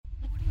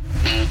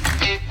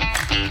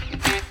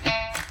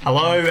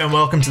Hello and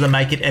welcome to the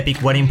Make It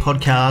Epic Wedding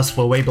Podcast,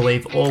 where we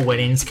believe all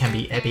weddings can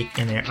be epic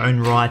in their own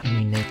right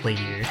and uniquely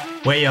you.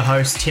 We're your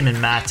hosts, Tim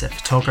and Matt, a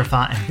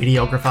photographer and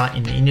videographer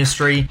in the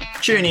industry.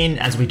 Tune in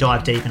as we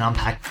dive deep and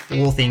unpack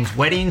all things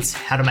weddings,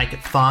 how to make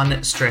it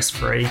fun,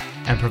 stress-free,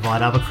 and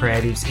provide other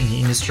creatives in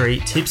the industry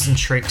tips and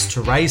tricks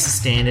to raise the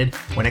standard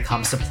when it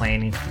comes to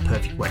planning the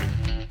perfect wedding.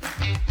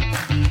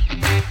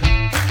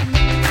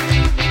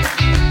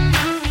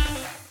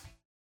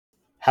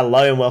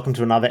 Hello and welcome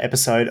to another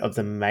episode of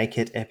the Make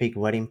It Epic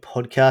Wedding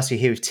Podcast. You're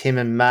here with Tim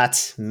and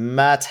Matt.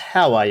 Matt,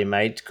 how are you,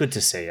 mate? Good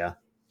to see you.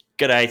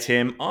 G'day,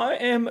 Tim. I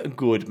am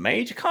good,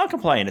 mate. Can't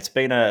complain. It's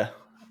been a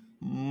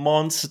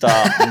monster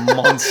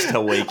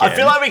weekend. I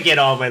feel like we get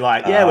on. We're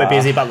like, yeah, we're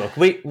busy, but look,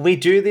 we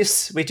do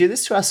this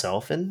to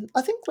ourselves, and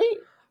I think we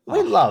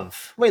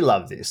love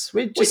this.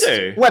 We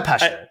do. We're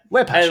passionate.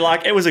 And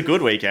like, it was a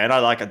good weekend.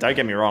 Don't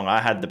get me wrong. I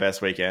had the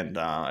best weekend.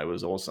 It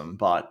was awesome,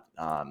 but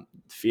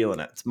feeling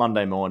it. It's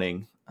Monday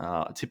morning.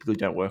 I typically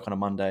don't work on a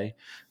Monday.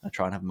 I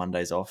try and have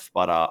Mondays off,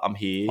 but I'm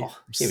here.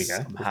 Here we go.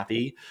 I'm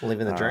happy.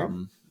 Living the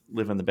dream.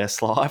 Living the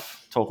best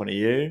life. Talking to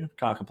you.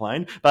 Can't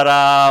complain.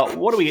 But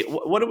what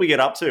do we get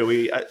up to?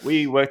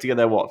 We worked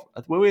together. Were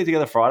we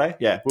together Friday?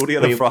 Yeah, we were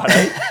together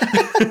Friday.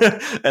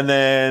 And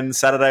then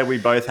Saturday we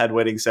both had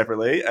weddings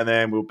separately, and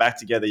then we were back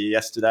together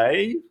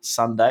yesterday,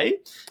 Sunday,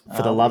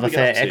 for the Love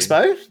Affair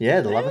Expo. Yeah,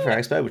 the Love Affair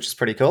Expo, which is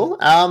pretty cool.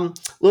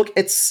 Look,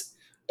 it's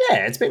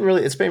been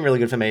really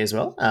good for me as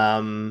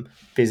well.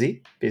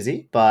 Busy,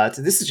 but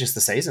this is just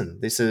the season.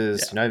 This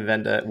is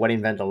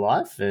wedding vendor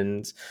life,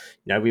 and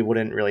we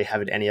wouldn't really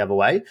have it any other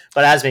way.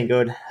 But it has been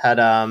good. Had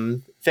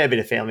fair bit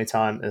of family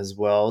time as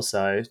well,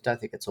 so don't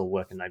think it's all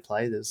work and no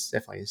play. There's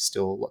definitely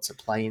still lots of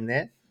play in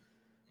there.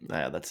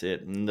 Yeah, that's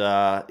it. And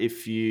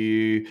if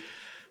you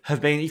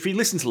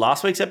listened to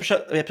last week's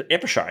episode,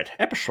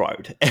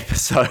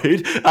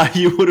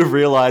 you would have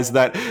realised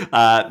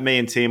that me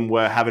and Tim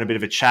were having a bit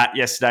of a chat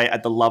yesterday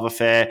at the Love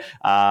Affair,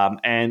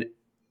 and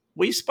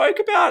we spoke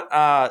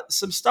about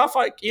some stuff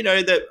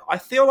that I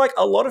feel like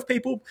a lot of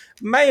people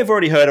may have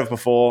already heard of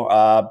before,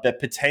 but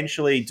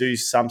potentially do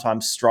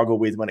sometimes struggle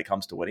with when it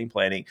comes to wedding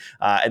planning.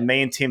 And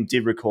me and Tim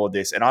did record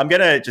this, and I'm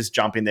going to just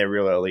jump in there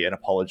real early and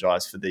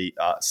apologise for the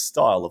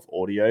style of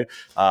audio.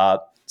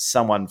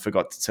 Someone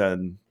forgot to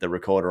turn the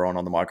recorder on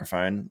the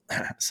microphone.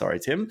 Sorry,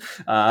 Tim.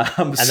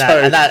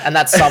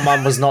 That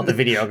someone was not the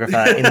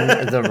videographer in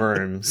the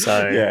room.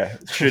 So yeah,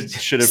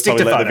 should have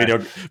probably let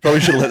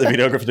the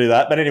videographer do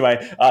that. But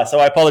anyway, so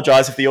I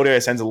apologise if the audio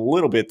sounds a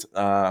little bit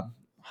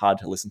hard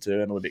to listen to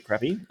and a little bit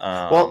crappy.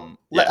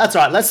 That's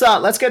right.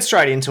 Let's get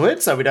straight into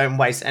it so we don't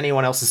waste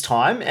anyone else's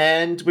time.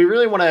 And we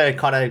really want to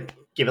kind of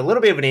give a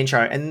little bit of an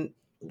intro, and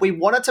we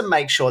wanted to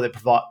make sure that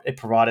it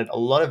provided a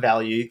lot of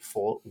value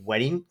for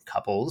wedding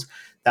couples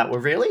that were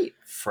really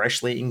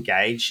freshly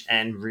engaged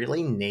and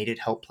really needed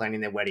help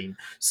planning their wedding.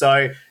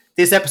 So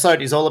this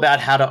episode is all about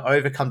how to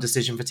overcome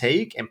decision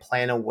fatigue and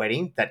plan a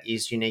wedding that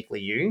is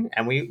uniquely you.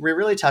 And we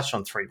really touched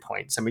on 3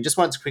 points, and we just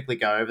wanted to quickly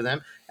go over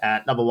them.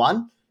 Number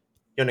one,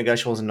 your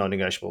negotiables and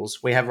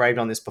non-negotiables. We have raved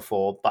on this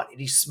before, but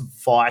it is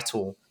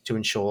vital to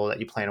ensure that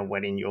you plan a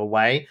wedding your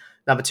way.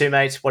 Number two,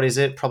 mates, what is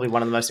it? Probably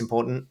one of the most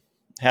important.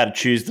 How to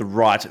choose the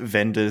right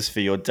vendors for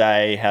your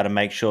day, how to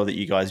make sure that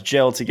you guys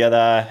gel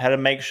together, how to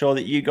make sure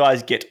that you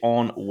guys get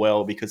on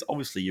well, because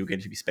obviously you're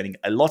going to be spending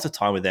a lot of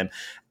time with them.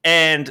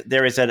 And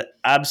there is an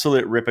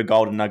absolute ripper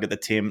golden nugget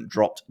that Tim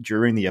dropped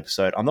during the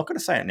episode. I'm not going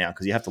to say it now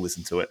because you have to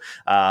listen to it.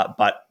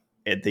 But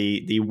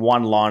the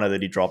one-liner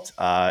that he dropped,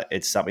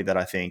 it's something that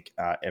I think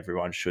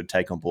everyone should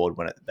take on board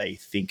when they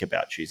think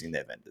about choosing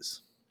their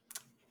vendors.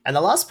 And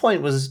the last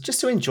point was just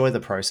to enjoy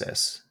the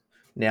process.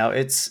 Now,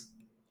 it's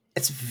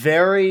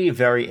very,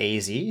 very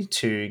easy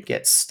to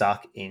get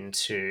stuck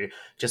into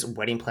just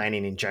wedding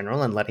planning in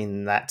general and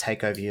letting that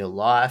take over your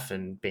life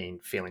and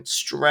feeling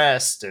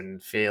stressed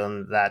and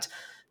feeling that's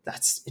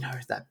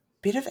that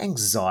bit of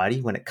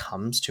anxiety when it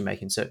comes to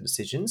making certain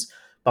decisions.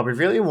 But we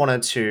really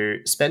wanted to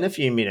spend a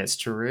few minutes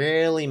to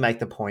really make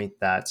the point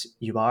that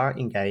you are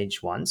engaged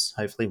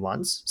hopefully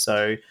once.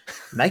 So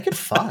make it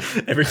fun.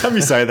 Every time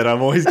you say that,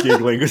 I'm always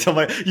giggling because I'm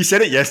like, you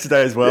said it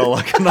yesterday as well.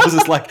 And I was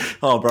just like,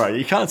 oh, bro,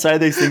 you can't say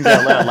these things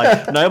out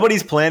loud.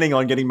 Nobody's planning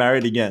on getting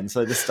married again.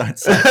 So just don't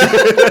say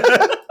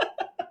it.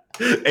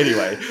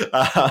 Anyway,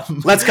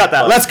 let's cut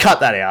that. Let's cut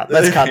that out.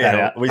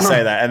 We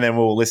say that, and then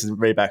we'll listen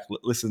back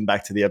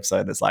to the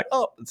episode, and it's like,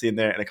 oh, it's in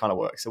there, and it kind of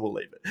works, so we'll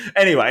leave it.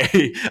 Anyway,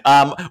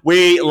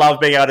 we love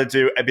being able to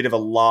do a bit of a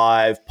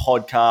live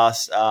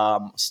podcast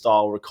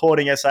style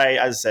recording essay.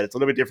 As I said, it's a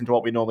little bit different to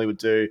what we normally would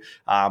do,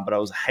 but it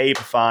was a heap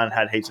of fun.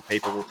 Had heaps of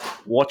people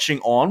watching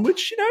on,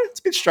 which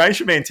it's a bit strange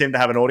for me and Tim to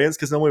have an audience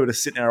because normally we're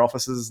just sitting in our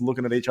offices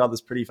looking at each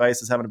other's pretty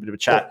faces, having a bit of a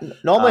chat. Well,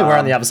 normally we're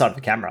on the other side of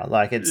the camera,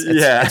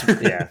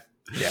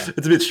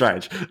 It's a bit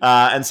strange.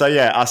 And so,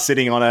 us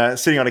sitting on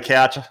a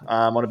couch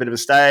on a bit of a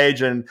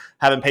stage and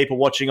having people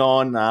watching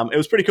on. It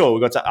was pretty cool. We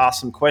got to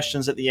ask some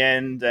questions at the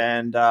end,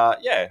 and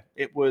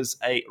it was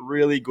a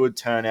really good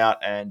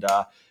turnout. And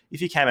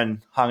if you came and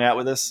hung out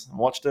with us and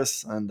watched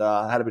us and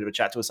had a bit of a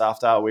chat to us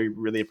after, we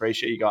really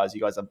appreciate you guys.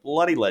 You guys are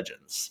bloody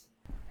legends.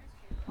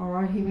 All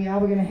right, here we are.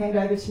 We're going to hand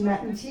over to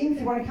Matt and Tim. If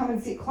you want to come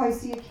and sit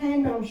closer, you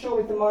can, but I'm sure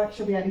with the mic,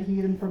 you'll be able to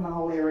hear them from the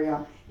whole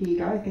area. Here you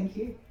go. Thank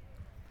you.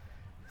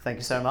 Thank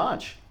you so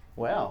much.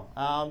 Wow.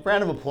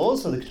 Round of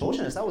applause for the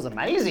contortionist. That was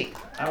amazing.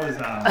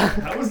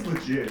 That was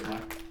legit.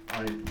 Like,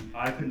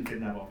 I couldn't fit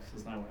in that box.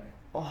 There's no way.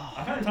 Oh.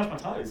 I can't even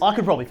touch my toes. I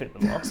could probably fit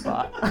in the box,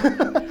 but...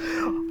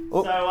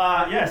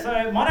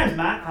 So my name's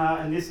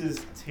Matt, and this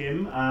is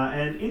Tim.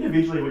 And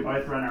individually, we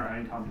both run our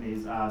own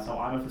companies. So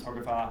I'm a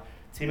photographer,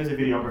 Tim is a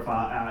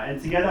videographer, and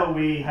together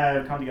we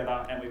have come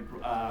together and we've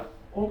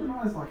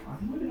organised, I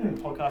think we've been doing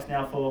a podcast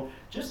now for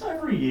just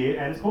over a year,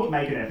 and it's called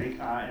Make It Epic,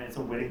 and it's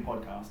a wedding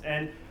podcast.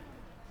 And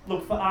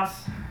look, for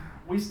us,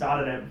 we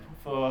started it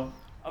for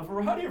a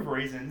variety of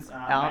reasons.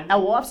 Our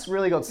wives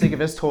really got sick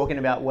of us talking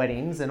about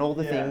weddings and all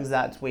the things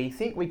that we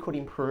think we could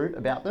improve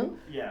about them.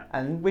 Yeah.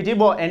 And we did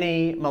what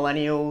any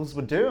millennials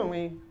would do, and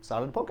we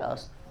started a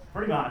podcast.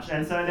 Pretty much.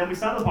 And so then we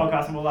started the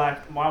podcast, and we're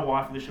like, my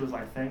wife Alicia was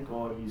like, thank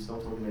God you still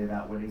talking to me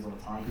about weddings all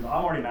the time, because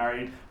I'm already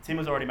married, Tim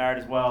was already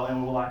married as well,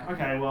 and we were like,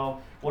 okay,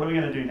 well, what are we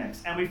going to do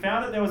next? And we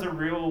found that there was a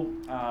real,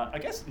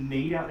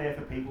 need out there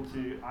for people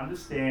to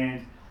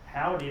understand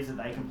how it is that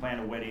they can plan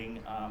a wedding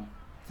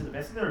to the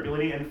best of their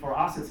ability, and for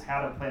us, it's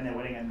how to plan their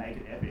wedding and make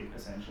it epic,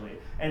 essentially.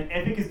 And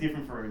epic is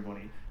different for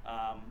everybody.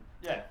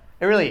 It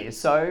really is.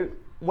 So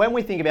when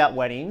we think about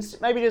weddings,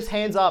 maybe just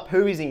hands up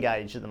who is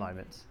engaged at the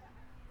moment.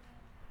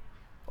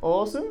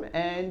 Awesome.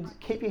 And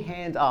keep your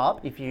hand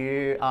up if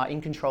you are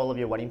in control of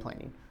your wedding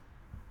planning.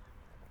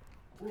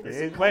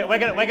 We're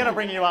gonna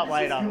bring you up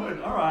later. Good.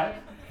 All right.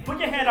 Put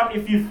your hand up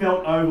if you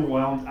felt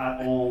overwhelmed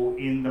at all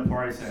in the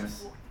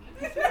process.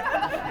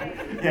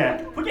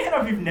 Yeah. Put your hand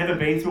up if you've never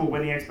been to a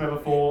wedding expo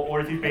before,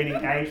 or if you've been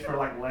engaged for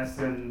like less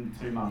than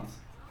 2 months.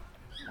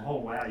 Oh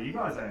wow, you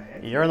guys are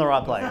ahead. You're in the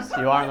right place.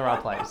 You are in the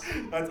right place.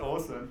 That's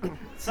awesome.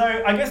 So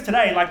I guess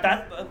today,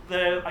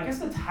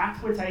 the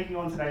tact we're taking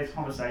on today's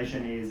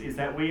conversation is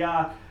that we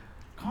are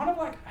kind of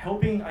like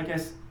helping,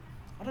 what's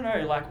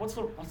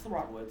the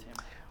right word, Tim?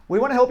 We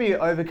want to help you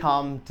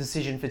overcome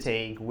decision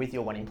fatigue with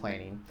your wedding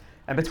planning.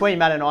 And between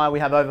Matt and I, we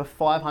have over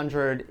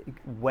 500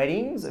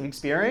 weddings of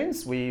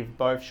experience. We've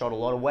both shot a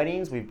lot of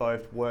weddings. We've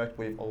both worked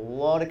with a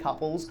lot of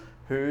couples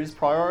whose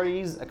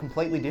priorities are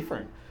completely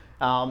different.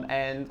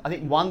 And I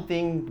think one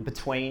thing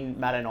between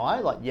Matt and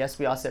I, yes,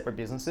 we are separate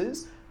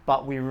businesses,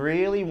 but we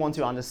really want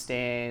to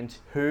understand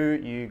who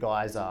you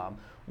guys are.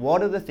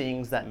 What are the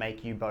things that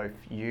make you both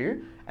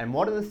you? And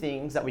what are the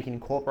things that we can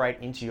incorporate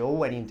into your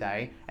wedding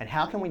day? And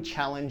how can we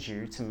challenge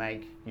you to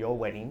make your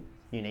wedding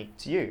unique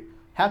to you?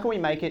 How can we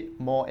make it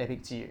more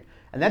epic to you?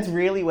 And that's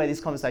really where this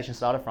conversation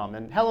started from.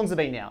 And how long's it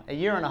been now? 1.5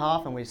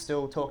 years and we're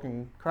still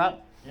talking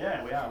crap?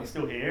 Yeah, we are. We're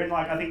still here, and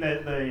I think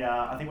that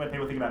I think when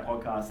people think about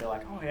podcasts, they're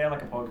like, oh yeah,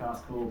 like a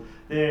podcast, cool.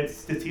 The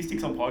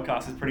statistics on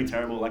podcasts is pretty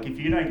terrible. Like if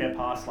you don't get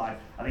past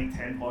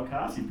 10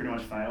 podcasts, you've pretty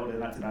much failed,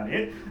 and that's about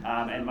it.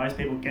 And most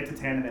people get to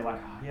 10 and they're like,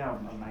 oh yeah,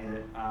 I've made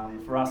it.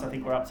 For us, I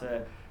think we're up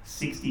to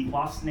 60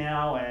 plus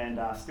now, and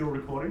still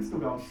recording, still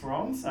going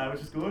strong, so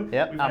which is good.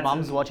 Yep, our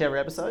mums watch every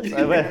episode,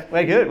 so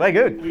we're good. We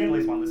get at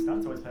least one listener.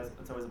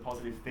 It's always a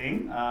positive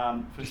thing,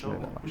 for sure.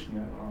 Pushing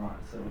it. All right,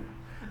 so.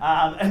 So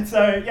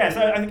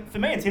I think for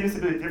me and Tim it's a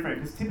bit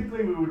different, because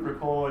typically we would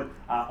record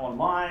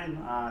online,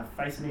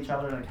 facing each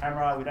other in a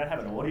camera. We don't have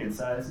an audience,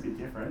 so it's a bit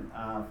different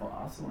for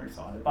us, and we're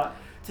excited. But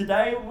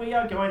today we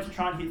are going to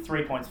try and hit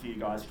 3 points for you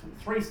guys,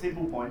 3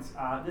 simple points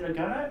that are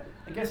gonna,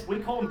 we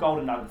call them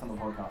golden nuggets on the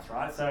podcast,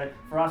 right? So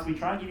for us, we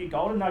try and give you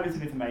golden nuggets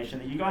of information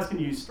that you guys can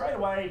use straight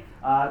away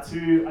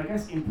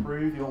to,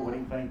 improve your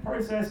wedding planning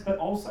process, but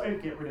also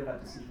get rid of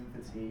that decision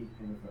fatigue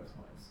in the first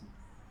place.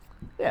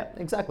 Yeah,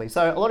 exactly.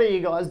 So a lot of you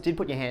guys did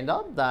put your hand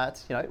up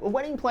that,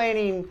 wedding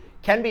planning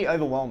can be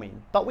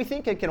overwhelming, but we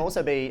think it can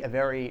also be a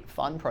very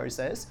fun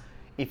process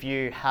if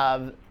you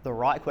have the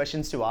right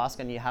questions to ask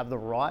and you have the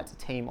right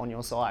team on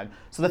your side.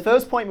 So the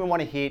first point we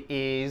want to hit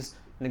is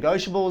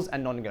negotiables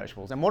and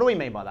non-negotiables. And what do we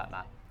mean by that,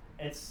 Matt?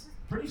 It's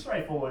pretty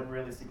straightforward,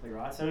 realistically,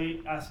 right? So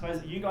I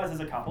suppose you guys as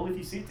a couple, if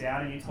you sit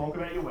down and you talk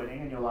about your wedding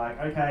and you're like,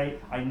 okay,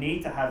 I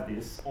need to have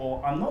this,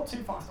 or I'm not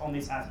too fussed on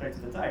this aspect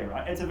of the day,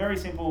 right? It's a very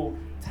simple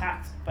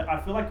tact, but I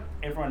feel like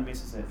everyone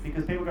misses it,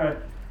 because people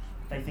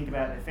they think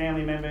about their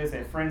family members,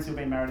 their friends who've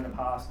been married in the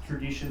past,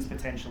 traditions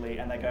potentially,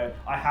 and they go,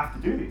 I have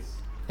to do this.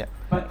 Yeah.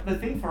 But the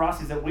thing for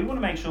us is that we want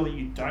to make sure that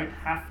you don't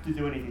have to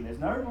do anything. There's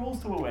no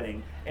rules to a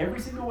wedding. Every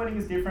single wedding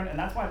is different, and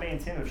that's why me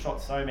and Tim have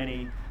shot so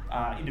many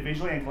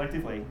individually and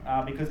collectively,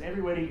 because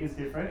every wedding is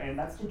different, and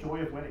that's the joy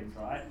of weddings,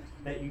 right?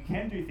 That you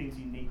can do things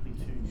uniquely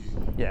to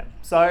you. Yeah,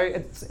 so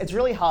it's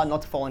really hard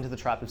not to fall into the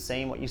trap of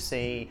seeing what you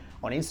see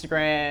on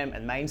Instagram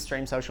and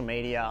mainstream social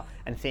media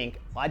and think,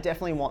 I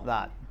definitely want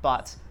that.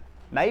 But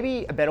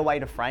maybe a better way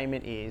to frame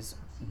it is,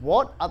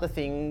 what are the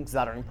things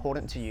that are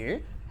important to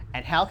you,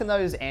 and how can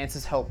those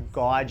answers help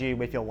guide you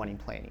with your wedding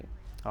planning?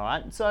 All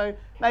right, so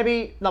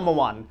maybe number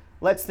 1,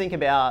 let's think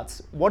about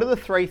what are the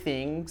 3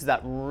 things that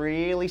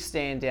really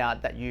stand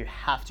out that you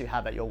have to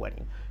have at your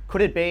wedding.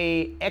 Could it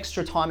be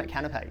extra time at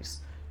canapes?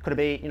 Could it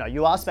be, you know,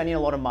 you are spending a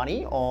lot of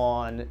money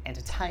on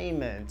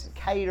entertainment,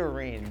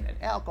 catering, and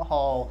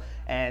alcohol,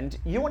 and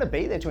you want to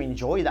be there to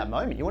enjoy that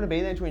moment. You want to be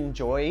there to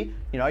enjoy,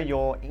 you know,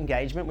 your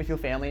engagement with your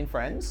family and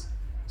friends.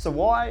 So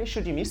why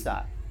should you miss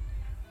that?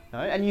 You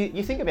know, and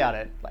you think about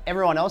it, like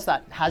everyone else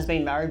that has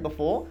been married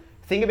before,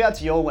 think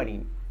about your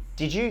wedding.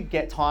 Did you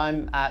get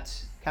time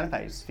at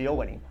canapes for your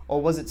wedding?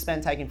 Or was it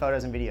spent taking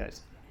photos and videos?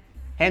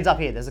 Hands up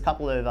here. There's a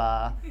couple of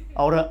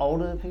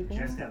older people.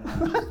 Jess down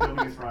there, she's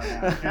filming this right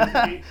now.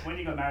 Jess, when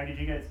you got married, did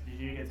you get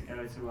to go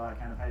to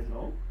canapes at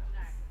all?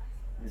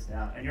 No. Missed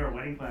out. And you're a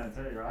wedding planner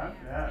too, right?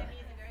 Yeah.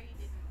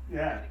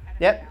 Yeah.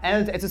 Yep,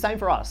 and it's the same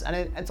for us. And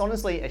it's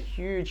honestly a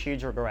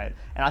huge regret.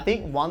 And I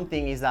think one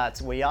thing is that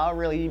we are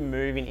really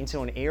moving into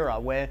an era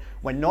where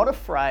we're not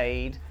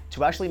afraid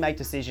to actually make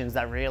decisions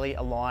that really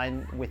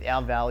align with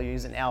our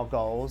values and our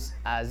goals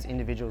as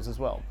individuals as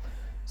well.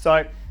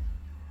 So,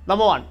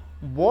 number one,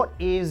 what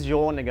is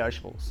your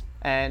negotiables?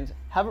 And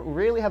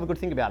really have a good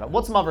think about it.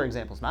 What's some other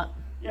examples, Matt?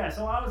 Yeah,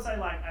 so I would say,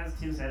 like, as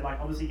Tim said, like,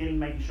 obviously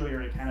making sure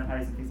you're at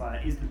canapes and things like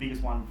that is the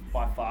biggest one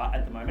by far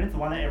at the moment. It's the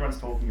one that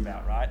everyone's talking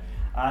about, right?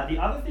 The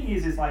other thing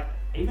is like,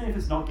 even if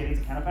it's not getting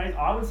to canapes,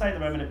 I would say at the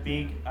moment a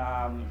big,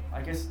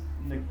 I guess,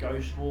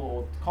 negotiable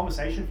or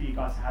conversation for you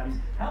guys to have is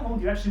how long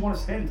do you actually want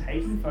to spend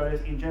taking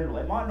photos in general?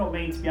 It might not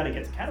mean to be able to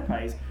get to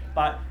canapes,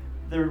 but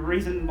the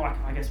reason,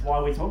 like, I guess why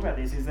we talk about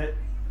this is that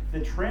the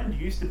trend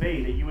used to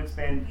be that you would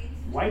spend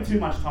way too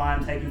much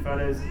time taking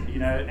photos, you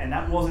know, and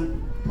that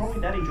wasn't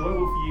probably that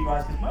enjoyable for you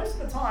guys, because most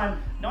of the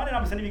time,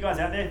 99% of you guys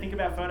out there think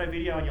about photo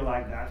video and you're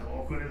like, that's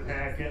awkward as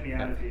heck, get me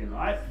out of here,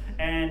 right?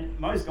 And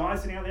most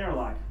guys sitting out there are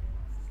like,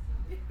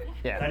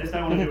 yeah, they just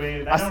don't want to do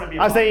anything. They don't want to be.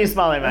 I see you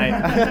smiling, mate.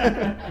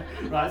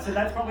 Right, so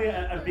that's probably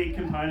a big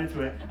component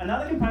to it.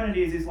 Another component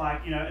is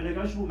like, you know, a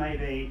negotiable may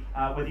be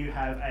whether you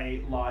have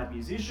a live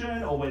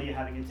musician or whether you're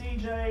having a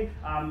DJ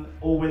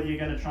or whether you're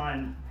going to try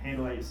and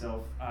handle it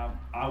yourself.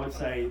 I would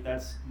say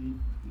that's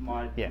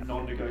my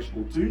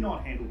non-negotiable. Do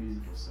not handle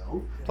music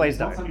yourself. Please it's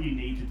don't. Not something you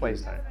need to do.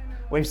 Please don't.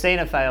 We've seen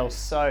it fail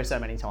so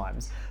many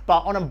times. But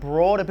on a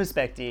broader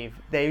perspective,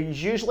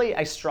 there's usually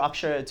a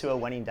structure to a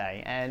wedding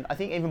day. And I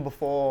think even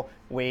before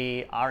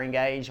we are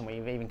engaged and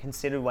we've even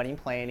considered wedding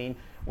planning,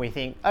 we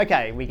think,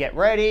 okay, we get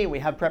ready, we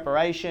have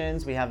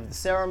preparations, we have the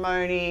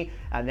ceremony,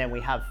 and then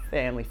we have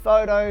family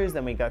photos,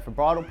 then we go for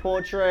bridal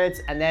portraits,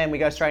 and then we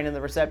go straight into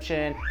the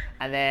reception,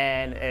 and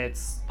then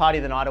it's party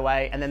the night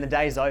away, and then the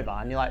day's over.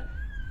 And you're like,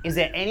 is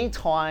there any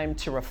time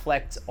to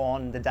reflect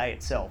on the day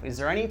itself? Is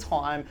there any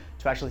time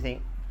to actually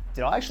think,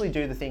 did I actually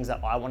do the things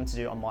that I wanted to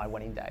do on my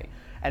wedding day?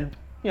 And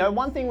you know,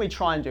 one thing we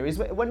try and do is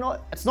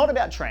it's not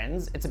about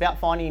trends, it's about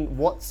finding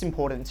what's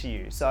important to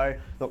you. So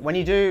look, when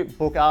you do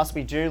book us,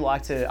 we do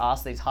like to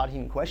ask these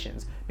hard-hitting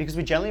questions because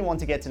we generally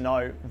want to get to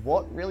know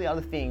what really are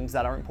the things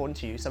that are important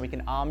to you so we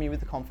can arm you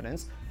with the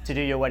confidence to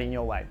do your wedding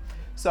your way.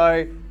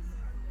 So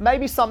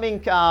maybe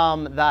something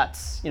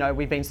that, you know,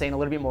 we've been seeing a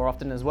little bit more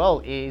often as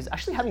well is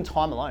actually having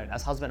time alone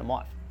as husband and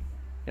wife.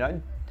 You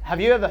know,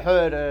 have you ever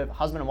heard of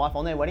husband and wife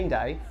on their wedding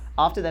day,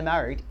 after they're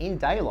married, in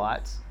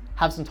daylight,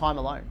 have some time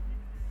alone?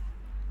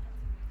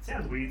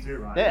 Sounds weird too,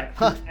 right? Yeah.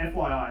 Like,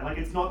 FYI, like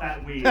it's not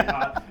that weird.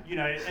 You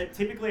know,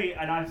 typically,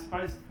 and I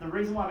suppose the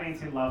reason why me and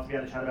Tim love to be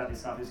able to chat about this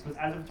stuff is because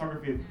as a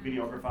photographer,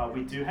 videographer,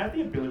 we do have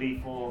the ability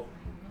for,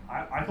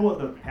 I call it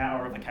the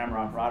power of the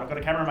camera, right? I've got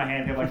a camera in my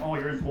hand, people are like, oh,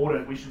 you're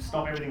important, we should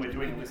stop everything we're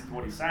doing and listen to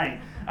what he's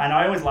saying. And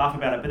I always laugh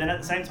about it, but then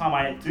at the same time,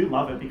 I do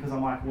love it because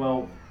I'm like,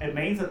 well, it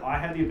means that I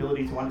have the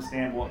ability to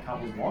understand what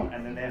couples want,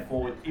 and then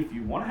therefore, if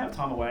you want to have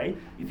time away,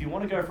 if you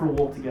want to go for a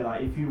walk together,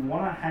 if you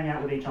want to hang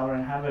out with each other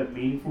and have a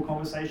meaningful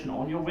conversation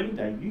on your wedding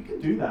day, you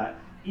can do that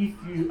if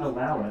you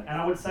allow it.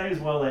 And I would say as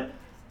well that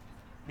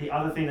the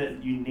other thing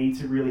that you need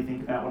to really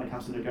think about when it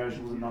comes to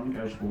negotiables and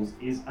non-negotiables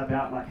is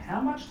about like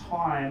how much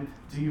time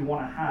do you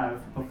want to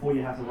have before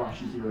you have to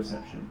rush into your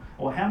reception?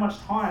 Or how much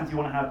time do you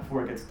want to have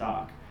before it gets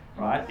dark,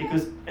 right?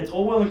 Because it's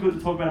all well and good to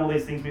talk about all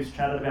these things we've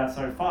chatted about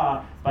so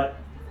far, but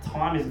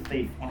time is a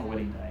thief on a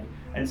wedding day.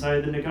 And so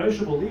the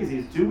negotiable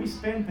is do we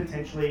spend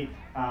potentially,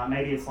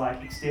 maybe it's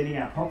like extending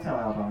our cocktail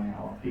hour by an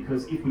hour?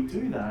 Because if we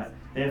do that,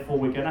 therefore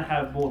we're going to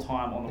have more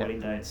time on the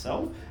wedding day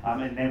itself,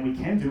 and then we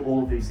can do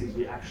all of these things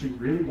we actually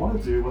really want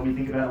to do when we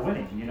think about a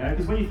wedding, you know?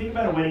 Because when you think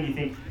about a wedding, you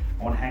think,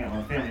 I want to hang out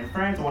with my family and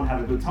friends, I want to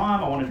have a good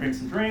time, I want to drink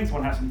some drinks, I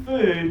want to have some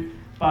food,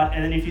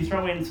 and then if you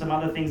throw in some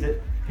other things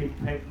that people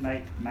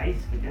may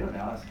forget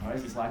about, I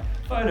suppose, it's like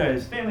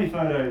photos, family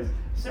photos,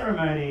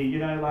 ceremony, you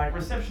know, like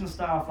reception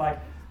stuff, like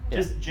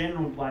just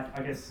general, like,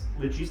 I guess,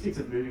 logistics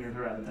of moving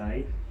throughout the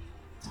day,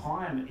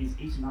 time is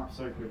eaten up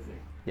so quickly.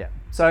 Yeah.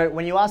 So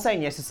when you are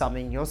saying yes to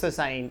something, you're also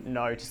saying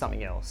no to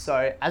something else.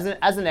 So as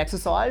an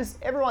exercise,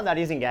 everyone that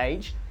is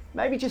engaged,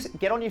 maybe just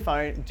get on your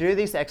phone, do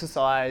this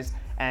exercise,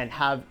 and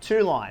have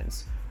 2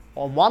 lines.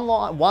 On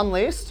one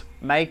list,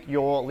 make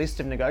your list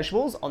of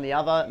negotiables. On the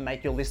other,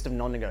 make your list of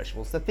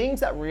non-negotiables. The things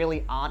that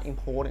really aren't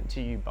important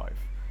to you both.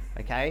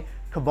 Okay?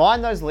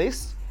 Combine those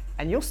lists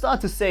And you'll start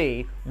to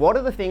see what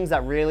are the things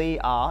that really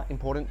are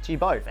important to you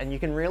both. And you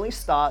can really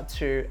start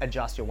to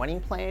adjust your wedding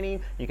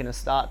planning. You can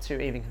start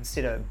to even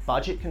consider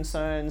budget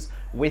concerns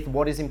with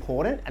what is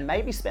important and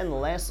maybe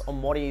spend less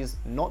on what is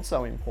not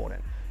so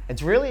important.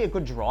 It's really a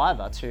good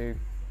driver to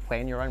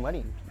plan your own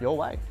wedding your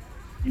way.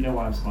 You know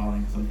why I'm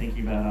smiling? Because I'm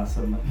thinking about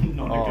some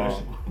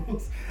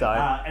non-negotiables. Don't.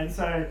 And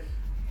so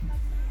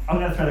I'm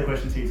going to throw the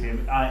question to you,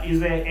 Tim. Is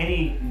there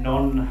any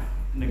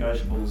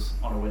non-negotiables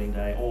on a wedding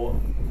day, or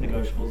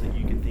negotiables that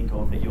you can think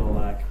of that you're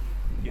like,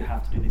 you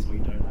have to do this or you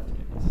don't have to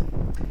do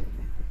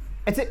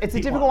this? It's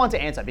a difficult one to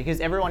answer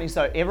because everyone is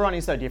so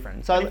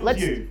different. So But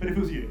if it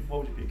was you,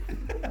 what would you pick?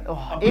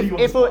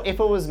 if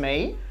it was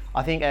me,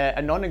 I think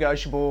a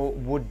non-negotiable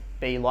would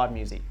be live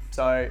music.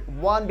 So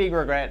one big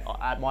regret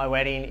at my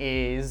wedding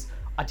is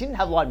I didn't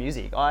have live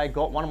music. I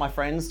got one of my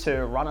friends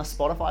to run a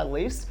Spotify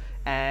list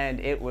and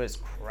it was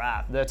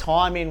crap. The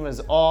timing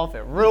was off,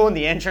 it ruined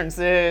the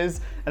entrances.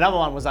 Another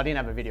one was I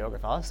didn't have a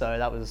videographer, so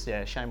that was,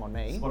 shame on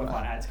me.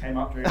 Spotify ads came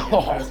up during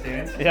your first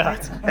dance. Yeah,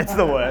 it's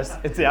the worst.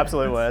 It's the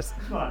absolute worst.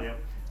 It's not ideal.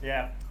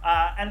 Yeah.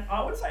 And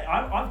I would say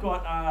I've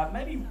got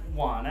maybe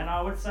one, and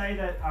I would say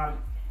that I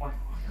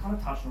kind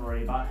of touched on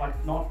already, but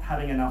like not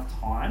having enough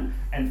time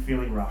and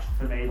feeling rushed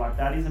for me, like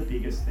that is the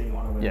biggest thing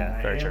on a wedding day.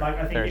 Very true. Like,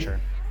 I think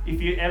if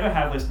you ever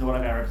have listened to one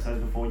of our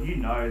episodes before, you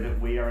know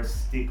that we are a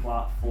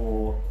stickler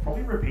for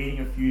probably repeating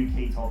a few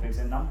key topics.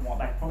 And number one,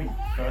 like probably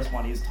first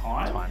one is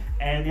time.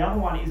 And the other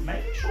one is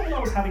making sure that I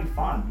was having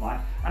fun. Like,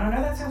 and I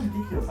know that sounds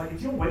ridiculous. Like,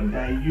 it's your wedding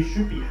day, you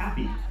should be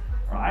happy,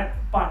 right?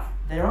 But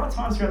there are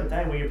times throughout the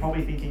day where you're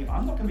probably thinking,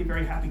 I'm not going to be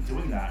very happy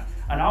doing that.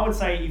 And I would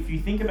say if you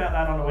think about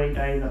that on a wedding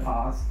day in the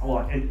past,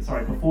 or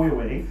before your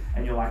wedding,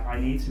 and you're like, I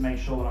need to make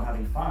sure that I'm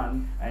having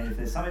fun, and if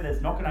there's something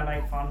that's not going to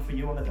make fun for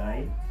you on the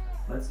day,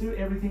 let's do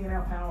everything in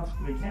our power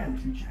we can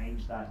to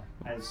change that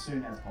as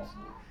soon as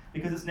possible.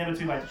 Because it's never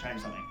too late to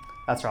change something.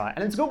 That's right.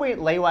 And it's a good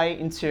leeway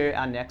into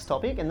our next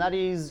topic, and that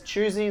is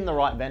choosing the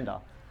right vendor.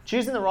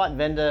 Choosing the right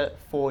vendor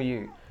for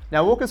you.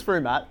 Now, walk us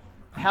through, Matt.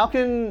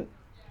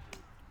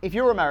 If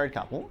you're a married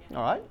couple,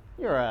 all right,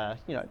 you're an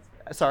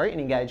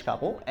engaged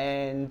couple,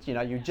 and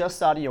you just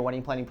started your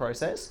wedding planning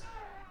process,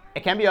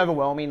 it can be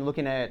overwhelming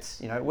looking at,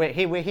 we're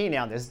here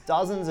now, there's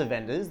dozens of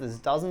vendors, there's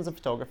dozens of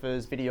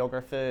photographers,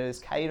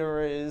 videographers,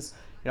 caterers.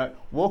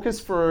 Walk us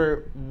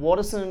through what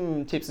are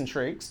some tips and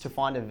tricks to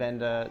find a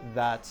vendor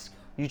that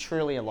you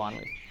truly align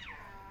with.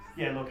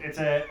 Yeah, look, it's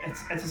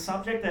a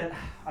subject that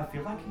I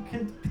feel like it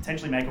can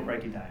potentially make or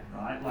break your day,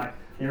 right? Like,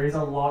 there is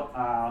a lot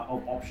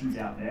of options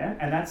out there,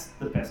 and that's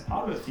the best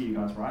part of it for you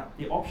guys, right?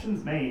 The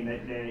options mean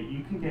that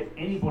you can get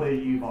anybody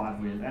that you vibe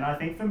with. And I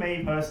think for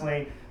me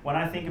personally, when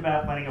I think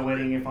about planning a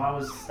wedding, if I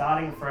was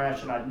starting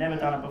fresh and I'd never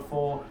done it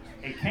before,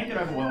 it can get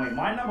overwhelming.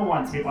 My number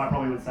one tip I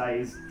probably would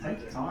say is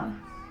take your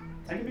time.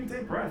 Take a big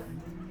deep breath.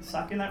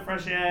 Suck in that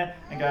fresh air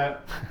and go,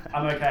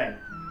 I'm okay.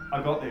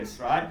 I got this,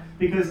 right?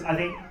 Because I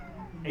think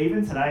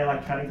even today,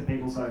 like chatting to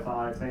people so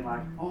far, it's been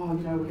like, oh,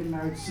 we're getting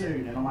married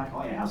soon. And I'm like,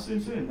 oh yeah, how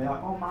soon? They're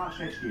like, oh, March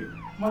next year.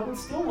 I'm like, well,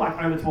 it's still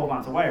like over 12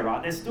 months away,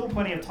 right? There's still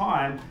plenty of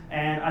time.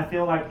 And I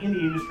feel like in the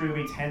industry,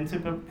 we tend to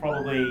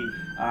probably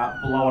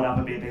blow it up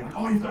a bit, being like,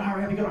 oh, you've got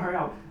to hurry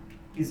up.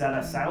 Is that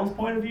a sales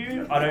point of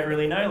view? I don't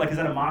really know. Like, is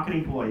that a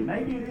marketing ploy?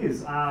 Maybe it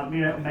is.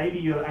 Maybe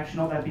you're actually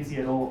not that busy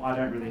at all. I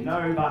don't really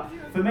know. But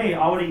for me,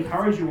 I would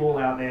encourage you all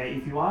out there,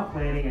 if you are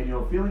planning and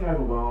you're feeling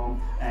overwhelmed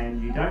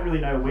and you don't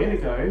really know where to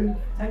go,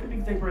 take a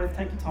big deep breath,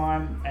 take your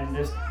time, and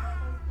just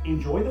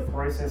enjoy the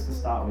process to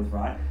start with,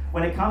 right?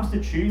 When it comes to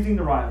choosing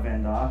the right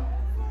vendor,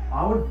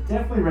 I would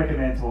definitely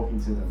recommend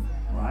talking to them.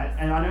 Right?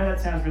 And I know that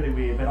sounds really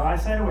weird, but I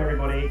say to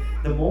everybody,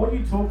 the more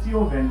you talk to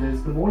your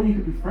vendors, the more you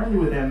can be friendly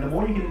with them, the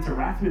more you can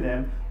interact with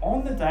them,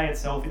 on the day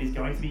itself, it is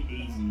going to be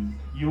easy.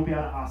 You'll be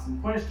able to ask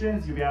them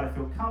questions, you'll be able to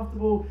feel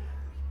comfortable.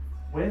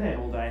 We're there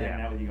all day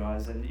hanging out with you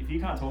guys, and if you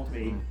can't talk to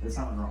me, there's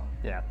something wrong.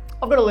 Yeah.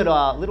 I've got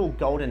a little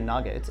golden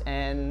nugget,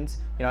 and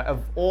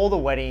of all the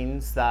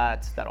weddings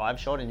that I've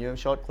shot and you have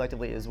shot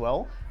collectively as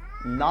well,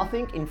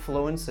 nothing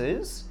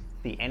influences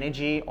the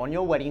energy on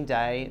your wedding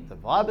day, the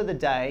vibe of the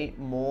day,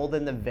 more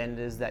than the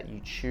vendors that you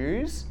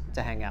choose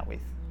to hang out with.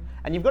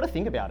 And you've got to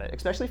think about it,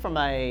 especially from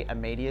a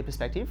media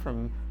perspective,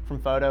 from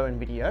photo and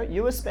video.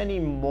 You are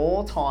spending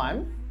more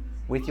time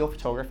with your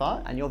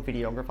photographer and your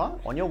videographer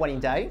on your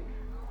wedding day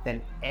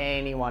than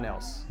anyone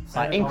else,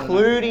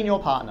 including your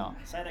partner.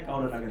 Say that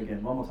golden nugget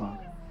again, one more time.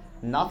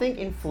 Nothing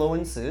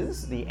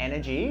influences the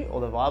energy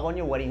or the vibe on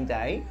your wedding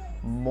day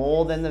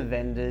more than the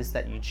vendors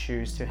that you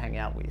choose to hang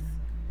out with.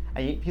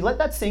 And if you let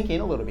that sink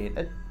in a little bit,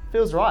 it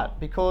feels right,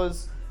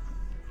 because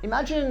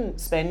imagine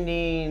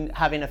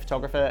having a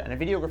photographer and a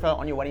videographer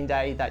on your wedding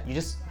day that you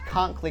just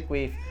can't click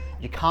with,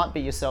 you can't be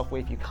yourself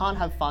with, you can't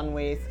have fun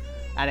with,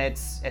 and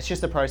it's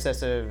just a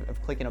process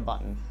of clicking a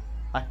button.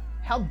 Like,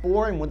 how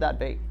boring would that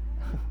be?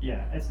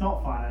 Yeah, it's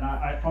not fun, and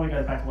I probably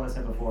goes back to what I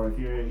said before. If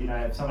you're,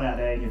 if someone out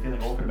there and you're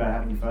feeling awkward about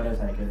having your photo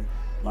taken,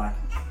 like,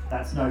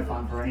 that's no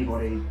fun for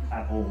anybody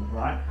at all,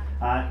 right?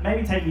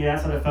 Maybe taking it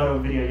outside of photo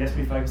and video, yes,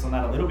 we focus on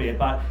that a little bit,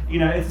 but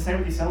it's the same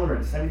with your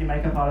celebrants, same with your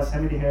makeup artist,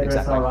 same with your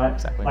hairdresser, right?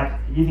 Exactly. Like,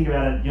 you think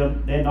about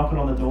it, they're knocking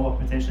on the door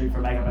potentially for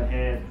makeup and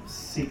hair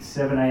 6,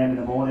 7 a.m. in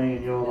the morning,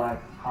 and you're like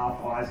half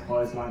eyes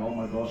closed going, oh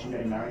my gosh, I'm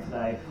getting married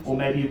today. Or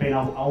maybe you've been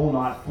up all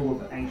night full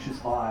of anxious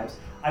vibes.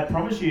 I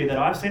promise you that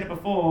I've seen it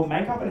before.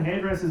 Makeup and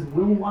hairdressers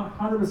will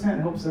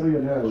 100% help settle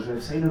your nerves.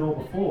 They've seen it all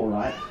before,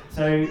 right?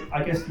 So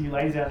I guess for you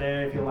ladies out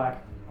there, if you're like,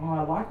 oh,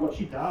 I like what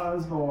she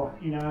does, or,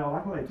 I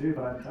like what they do,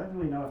 but I don't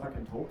really know if I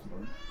can talk to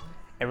them.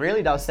 It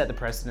really does set the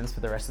precedence for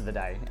the rest of the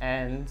day.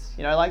 And,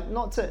 like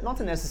not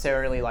to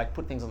necessarily like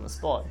put things on the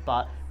spot,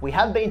 but we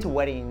have been to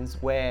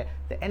weddings where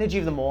the energy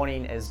of the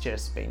morning has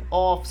just been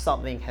off,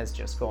 something has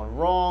just gone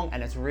wrong,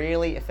 and it's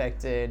really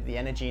affected the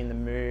energy and the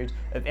mood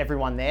of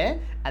everyone there.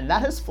 And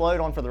that has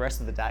flowed on for the rest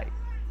of the day.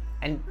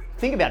 And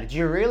think about it, do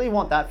you really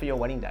want that for your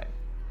wedding day?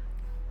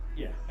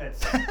 Yeah,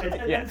 it's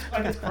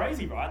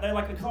crazy, right? They're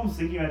like, because I'm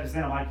thinking about it just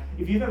then, I'm like,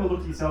 if you've ever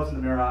looked at yourselves in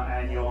the mirror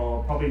and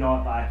you're probably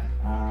not like,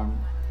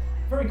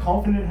 very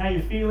confident in how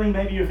you're feeling,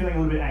 maybe you're feeling a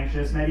little bit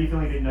anxious, maybe you're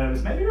feeling a bit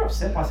nervous, maybe you're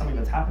upset by something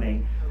that's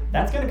happening,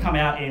 that's going to come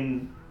out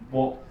in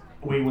what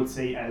we would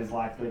see as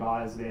like the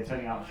guys there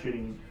turning up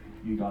shooting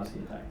you guys for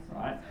the day,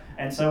 right?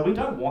 And so we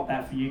don't want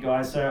that for you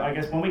guys. So I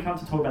guess when we come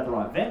to talk about the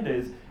right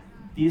vendors,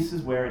 this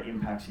is where it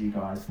impacts you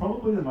guys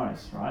probably the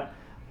most, right?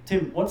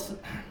 Tim,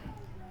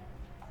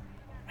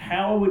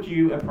 how would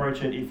you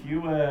approach it if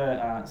you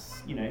were,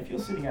 if you're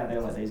sitting out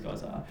there like these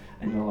guys are,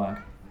 and you're like,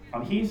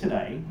 I'm here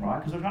today, right,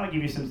 because we're trying to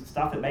give you some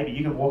stuff that maybe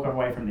you can walk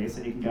away from this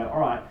and you can go, all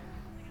right,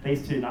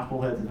 these two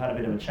knuckleheads have had a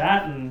bit of a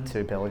chat, and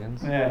Two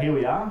pelicans. yeah, here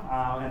we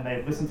are, and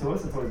they've listened to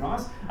us. It's always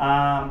nice.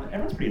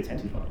 Everyone's pretty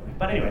attentive, by the way.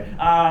 But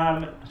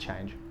anyway,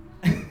 Change.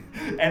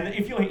 and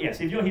if you're here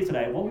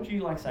today, what would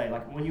you like say?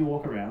 Like when you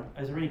walk around,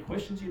 is there any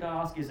questions you'd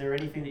ask? Is there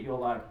anything that you're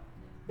like?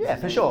 Yeah,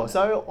 for sure.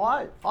 So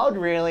I would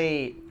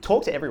really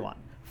talk to everyone.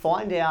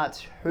 Find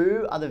out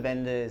who are the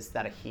vendors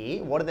that are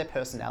here, what are their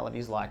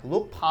personalities like,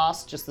 look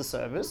past just the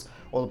service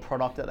or the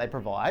product that they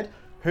provide.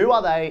 Who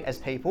are they as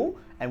people,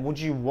 and would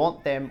you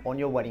want them on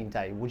your wedding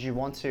day? Would you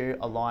want to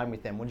align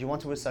with them? Would you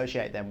want to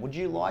associate them? Would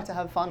you like to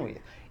have fun with?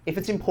 If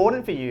it's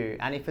important for you,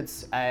 and if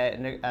it's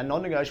a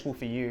non-negotiable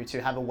for you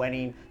to have a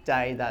wedding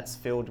day that's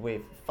filled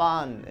with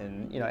fun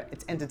and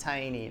it's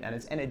entertaining and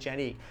it's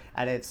energetic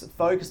and it's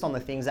focused on the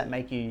things that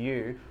make you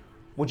you,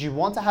 would you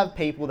want to have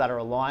people that are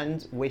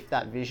aligned with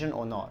that vision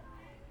or not?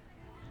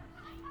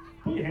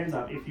 Put your hands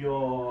up if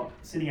you're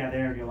sitting out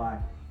there and you're like,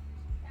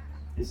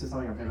 this is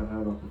something I've never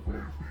heard of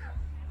before.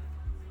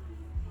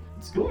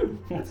 It's good.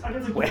 That's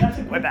a good bad.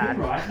 thing,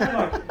 right?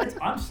 No,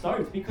 I'm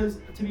stoked because,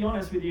 to be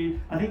honest with you,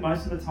 I think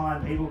most of the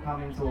time people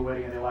come into a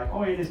wedding and they're like,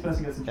 oh yeah, this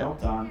person gets the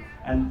job done,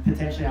 and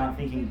potentially aren't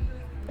thinking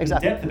in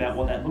depth about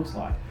what that looks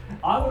like.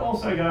 I would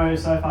also go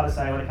so far to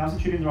say, when it comes to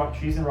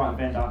choosing the right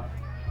vendor,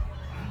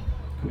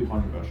 could be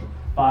controversial,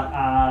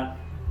 but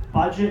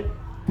budget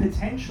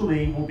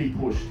potentially will be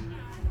pushed,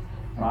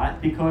 right?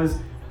 Because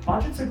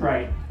budgets are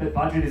great, but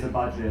budget is a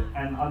budget.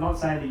 And I'm not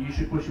saying that you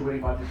should push your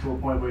wedding budget to a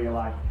point where you're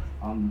like,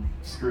 I'm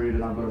screwed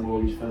and I've got a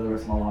mortgage for the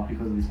rest of my life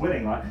because of this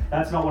wedding, right?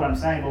 That's not what I'm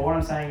saying. But what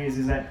I'm saying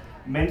is that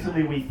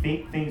mentally we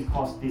think things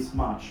cost this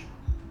much,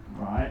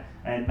 right?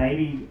 And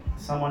maybe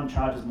someone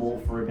charges more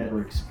for a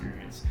better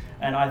experience.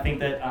 And I think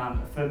that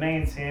for me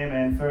and Tim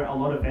and for a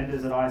lot of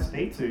vendors that I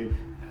speak to,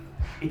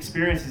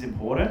 experience is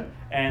important,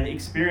 and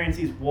experience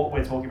is what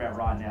we're talking about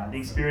right now. The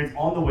experience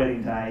on the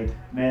wedding day.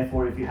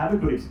 Therefore, if you have a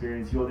good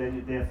experience, you're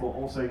then therefore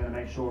also going to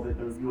make sure that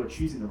you are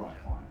choosing the right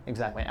client.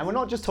 Exactly, and we're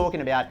not just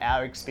talking about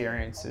our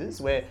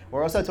experiences. We're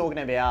also talking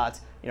about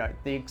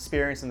the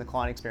experience and the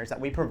client experience that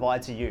we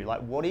provide to you.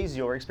 Like, what is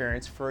your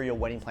experience through your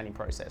wedding planning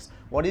process?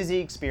 What is the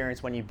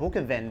experience when you book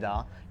a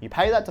vendor, you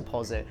pay that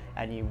deposit,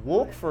 and you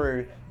walk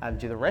through and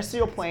do the rest of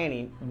your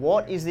planning?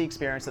 What is the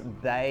experience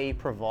that they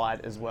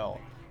provide as well?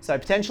 So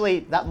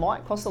potentially that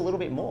might cost a little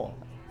bit more.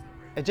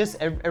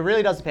 It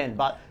really does depend,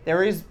 but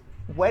there is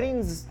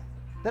weddings,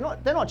 they're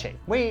not cheap.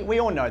 We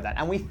all know that,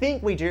 and we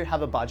think we do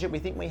have a budget, we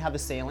think we have a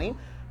ceiling,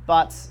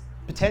 but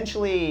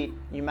potentially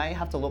you may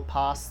have to look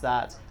past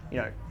that.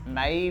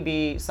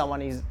 Maybe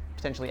someone is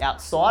potentially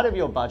outside of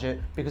your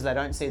budget because they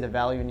don't see the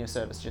value in your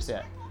service just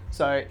yet.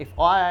 So if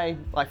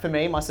for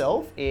me,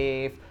 myself,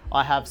 if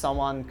I have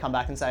someone come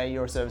back and say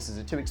your services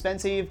are too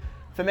expensive,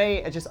 for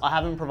me, I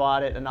haven't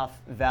provided enough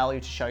value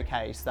to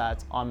showcase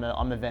that I'm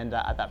a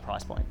vendor at that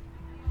price point.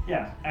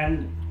 Yeah,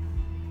 and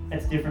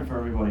it's different for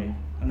everybody.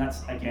 And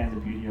that's, again,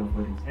 the beauty of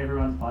weddings.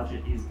 Everyone's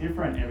budget is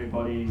different.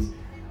 Everybody's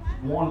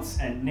wants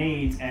and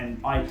needs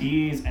and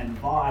ideas and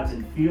vibes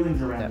and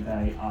feelings around the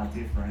day are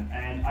different.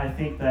 And I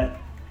think that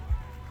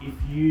if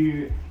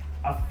you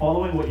are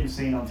following what you've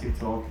seen on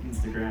TikTok,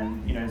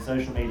 Instagram,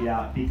 social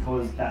media,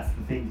 because that's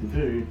the thing to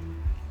do,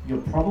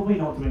 you're probably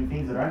not doing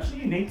things that are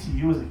actually unique to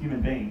you as a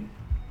human being.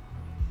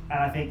 And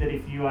I think that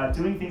if you are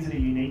doing things that are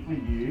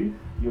uniquely you,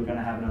 you're going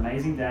to have an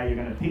amazing day, you're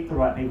going to pick the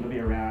right people to be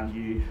around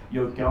you,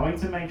 you're going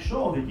to make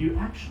sure that you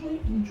actually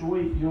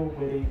enjoy your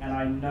wedding. And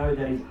I know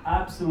that is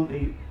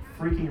absolutely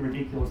freaking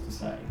ridiculous to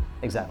say,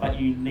 Exactly. But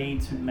you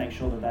need to make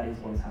sure that that is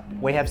what is happening.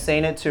 We have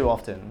seen it too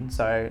often.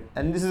 So,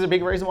 and this is a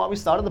big reason why we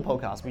started the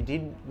podcast.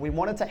 We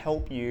wanted to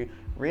help you,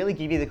 really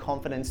give you the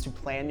confidence to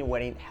plan your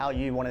wedding how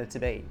you want it to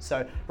be.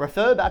 So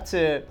refer back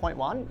to point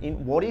one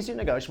in what is your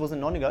negotiables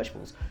and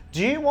non-negotiables.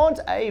 Do you want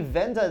a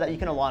vendor that you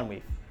can align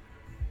with?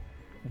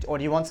 Or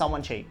do you want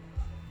someone cheap?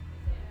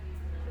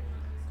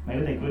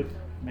 Maybe they're good,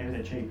 maybe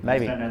they're cheap. Maybe.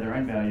 They just don't know their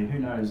own value, who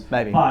knows?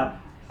 Maybe. But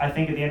I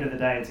think at the end of the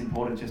day, it's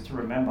important just to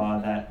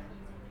remember that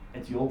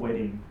it's your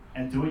wedding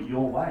and do it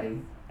your way,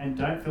 and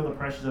don't feel the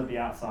pressures of the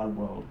outside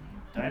world.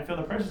 Don't feel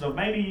the pressures of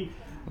maybe,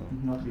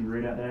 not to be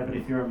rude out there, but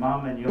if you're a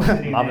mum and you're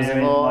sitting there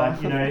and,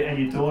 like, you know, and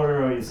your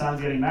daughter or your son's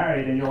getting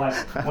married and you're like,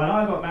 when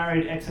I got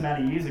married X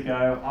amount of years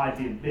ago, I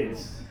did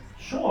this.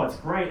 Sure, it's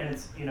great, and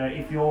it's, you know,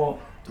 if your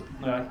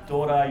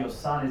daughter, your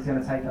son is going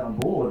to take that on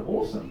board,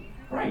 awesome,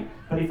 great.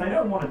 But if they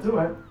don't want to do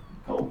it,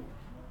 cool,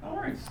 no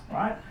worries,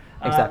 right?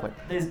 Exactly.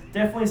 There's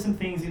definitely some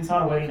things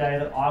inside a wedding day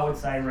that I would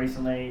say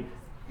recently,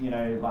 you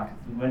know, like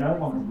we're no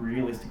longer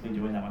realistically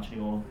doing that much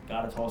anymore.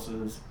 Garter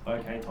tosses,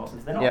 bouquet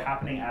tosses, they're not Yep.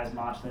 happening as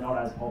much, they're not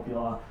as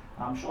popular.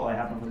 I'm sure they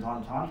happen from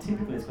time to time.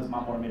 Typically it's because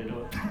mum wanted me to do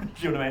it. Do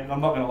you know what I mean?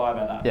 I'm not going to lie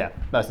about that. Yeah,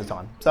 most of the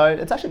time. So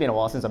it's actually been a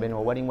while since I've been to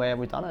a wedding where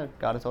we've done a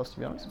garter toss, to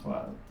be honest.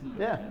 Well,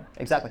 Yeah,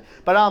 exactly.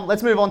 But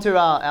let's move on to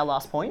our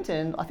last point,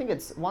 and I think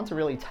it's one to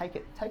really take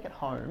it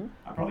home.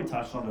 I probably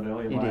touched on it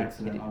earlier You by did,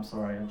 accident. you did. I'm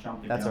sorry, I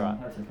jumped the That's gun. all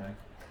right. That's okay.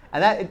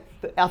 And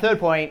our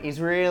third point is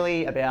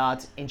really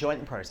about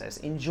enjoying the process.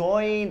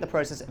 Enjoying the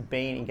process of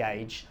being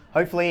engaged.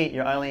 Hopefully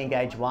you're only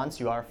engaged once,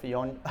 you are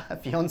a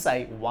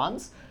fiance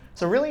once.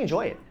 So really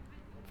enjoy it.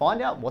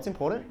 Find out what's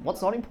important,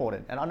 what's not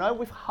important. And I know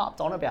we've harped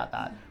on about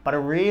that, but it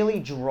really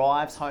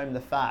drives home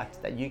the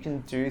fact that you can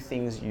do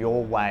things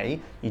your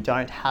way. You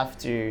don't have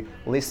to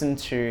listen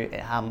to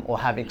or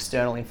have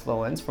external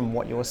influence from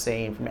what you're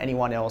seeing from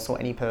anyone else or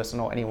any person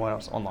or anyone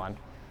else online.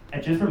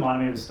 It just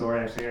reminded me of a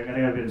story, actually. I'm going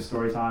to go a bit of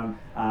story time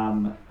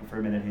for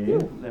a minute here.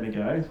 There we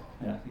go.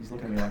 Yeah, he's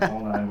looking at me like, oh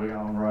no, we're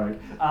going rogue.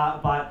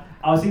 But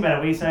I was thinking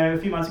about it. So a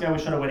few months ago, we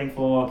shot a wedding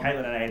for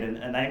Caitlin and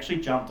Aiden, and they actually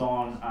jumped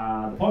on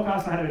the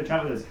podcast and had a bit of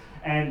chat with us.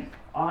 And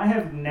I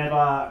have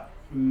never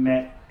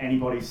met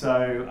anybody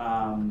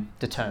so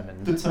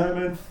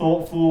determined,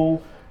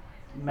 thoughtful,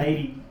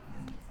 maybe,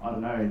 I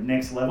don't know,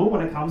 next level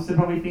when it comes to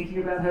probably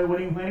thinking about her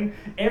wedding planning.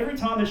 Every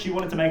time that she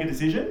wanted to make a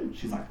decision,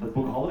 she's like, let's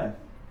book a holiday.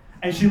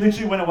 And she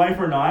literally went away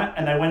for a night,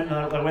 and they went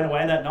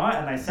away that night,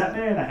 and they sat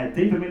there and they had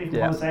deep and meaningful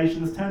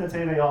conversations, turned the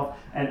TV off,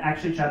 and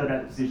actually chatted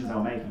about the decisions they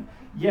were making.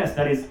 Yes,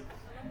 that is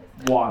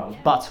wild.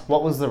 But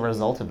what was the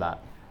result of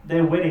that?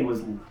 Their wedding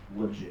was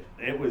legit.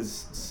 It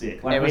was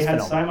sick. Like, we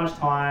had phenomenal. so much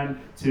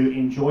time to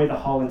enjoy the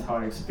whole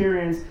entire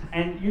experience,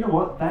 and you know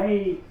what?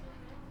 They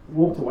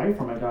walked away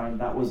from it going,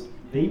 that was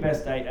the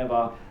best date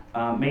ever.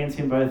 Me and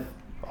Tim both.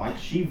 Like,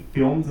 she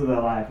filmed they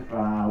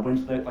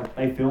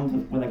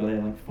filmed when they got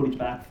their footage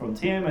back from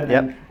Tim, and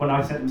then when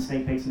I sent them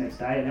sneak peeks the next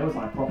day, and there was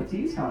proper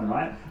tears coming,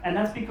 right? And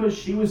that's because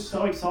she was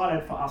so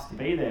excited for us to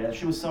be there.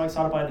 She was so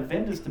excited by the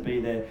vendors to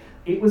be there.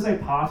 It was a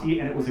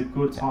party and it was a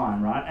good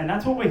time, right? And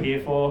that's what we're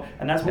here for,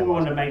 and that's what we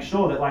wanted to make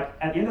sure that,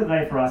 at the end of the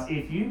day for us,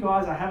 if you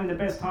guys are having the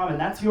best time and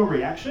that's your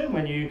reaction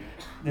when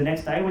the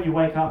next day when you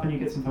wake up and you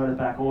get some photos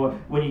back, or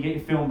when you get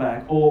your film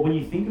back, or when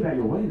you think about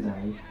your wedding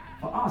day,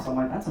 for us, I'm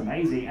like, that's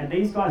amazing. And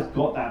these guys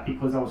got that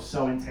because they were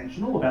so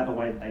intentional about the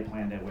way that they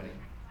planned their wedding.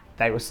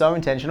 They were so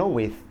intentional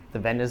with the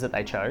vendors that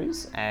they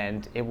chose,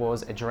 and it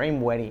was a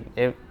dream wedding.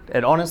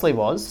 It honestly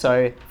was.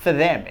 So for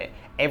them,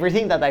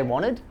 everything that they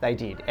wanted, they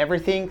did.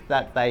 Everything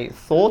that they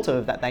thought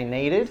of that they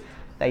needed,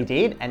 they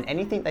did. And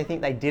anything they think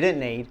they didn't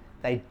need,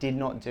 they did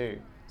not do.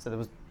 So there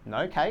was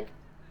no cake.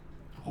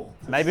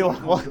 Maybe it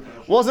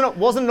was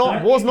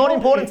not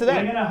important to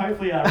them. We're going to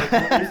hopefully,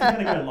 this is going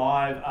to go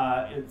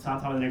live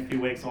sometime in the next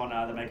few weeks on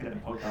the Make It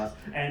Epic podcast.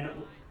 And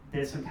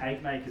there's some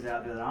cake makers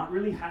out there that aren't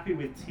really happy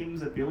with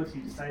Tim's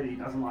ability to say that he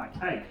doesn't like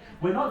cake.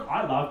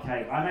 I love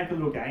cake. I make a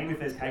little game. If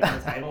there's cake on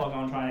the table, I'll go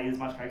and try and eat as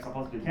much cake as I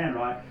possibly can,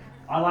 right?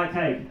 I like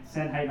cake.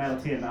 Send hate mail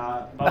to Tim.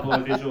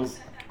 Buffalo Visuals.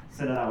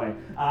 Said it that way.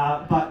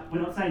 But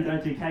we're not saying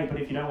don't do cake,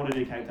 but if you don't want to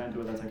do cake, don't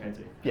do it. That's okay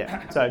too.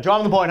 Yeah. So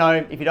driving the point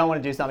home, if you don't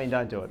want to do something,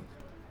 don't do it.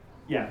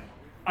 Yeah.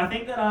 I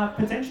think that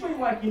potentially,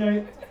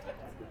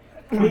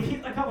 we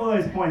hit a couple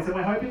of those points, and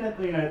we're hoping that,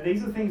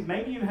 these are things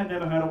maybe you have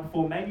never heard of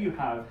before, maybe you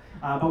have,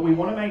 but we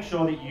want to make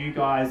sure that you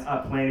guys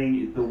are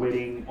planning the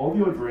wedding of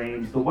your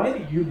dreams, the way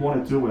that you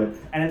want to do it,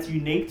 and it's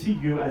unique to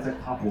you as a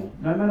couple,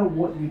 no matter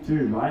what you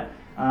do, right?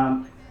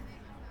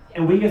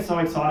 And we get so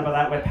excited about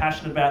that, we're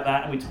passionate about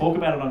that, and we talk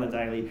about it on the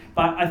daily.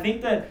 But I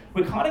think that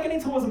we're kind of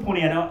getting towards the point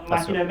here. Now,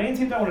 me and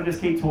Tim don't want to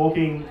just keep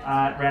talking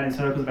around in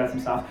circles about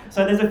some stuff.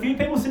 So there's a few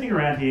people sitting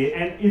around here,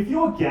 and if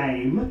you're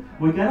game,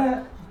 we're going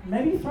to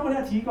maybe throw it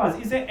out to you guys.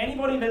 Is there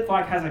anybody that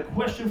has a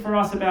question for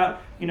us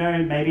about,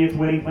 maybe it's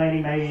wedding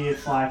planning, maybe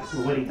it's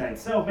the wedding day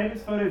itself, maybe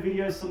it's photo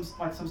video, some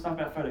stuff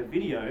about photo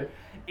video.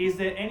 Is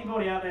there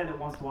anybody out there that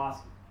wants to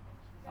ask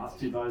us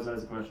two those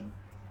a question?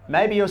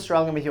 Maybe you're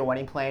struggling with your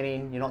wedding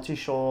planning, you're not too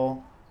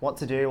sure what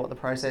to do, what the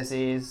process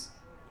is.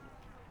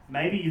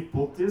 maybe you've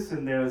booked this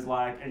and there was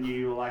like, and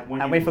you were like, when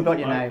And you we forgot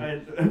your like,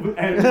 name.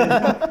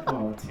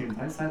 Oh, Tim,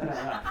 don't say that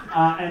out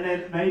loud. And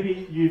then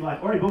maybe you've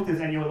like already booked this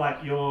and you're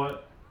like,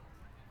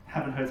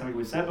 haven't heard something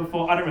we've said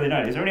before. I don't really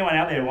know. Is there anyone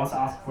out there who wants to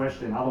ask a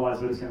question?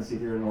 Otherwise, we're just going to sit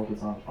here and all the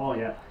time. Oh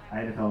yeah,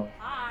 hey Nicole.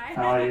 Hi.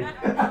 How are you?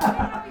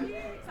 How are you?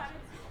 Excited.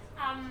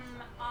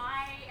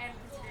 I am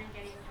considering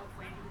getting help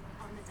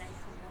on the day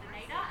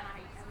coordinator, and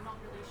I am not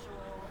really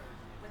sure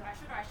whether I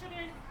should or I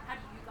shouldn't. How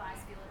do you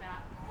guys feel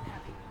about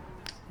having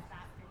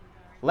that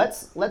video?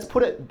 Let's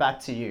put it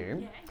back to you.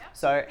 Yeah.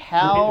 So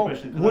how Repeat the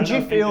question, 'cause would I you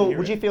don't think I feel? hear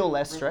Would it. you feel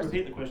less stressed?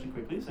 Repeat the question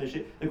quickly. So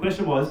the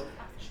question was,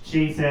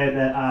 she said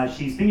that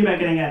she's thinking about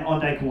getting an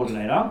on-day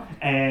coordinator,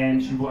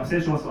 and she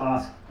said she wants to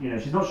ask,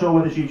 she's not sure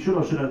whether she should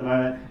or shouldn't at the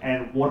moment,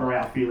 and what are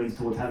our feelings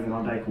towards having an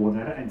on-day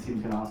coordinator, and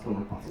Tim's going to ask her a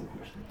rebuttal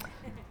question.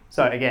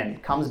 So again,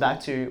 comes back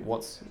to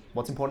what's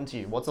important to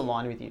you, what's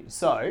aligned with you.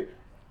 So,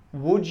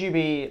 would you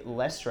be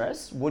less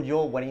stressed? Would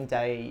your wedding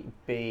day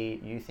be,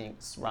 you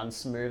think, run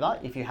smoother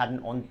if you had an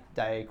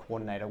on-day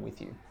coordinator with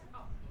you?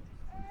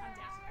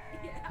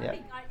 Undoubtedly. Yeah.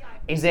 I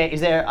think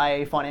Is there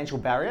a financial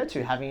barrier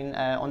to having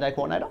an on-day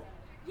coordinator?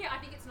 I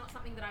think it's not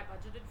something that I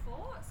budgeted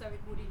for, so it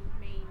wouldn't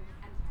mean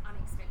an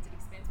unexpected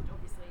expense, which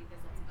obviously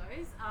there's lots of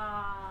those.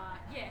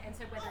 And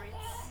so whether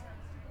it's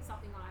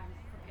something I'm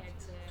prepared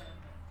to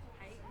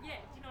pay, do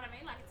you know what I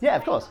mean? Like, it's Yeah,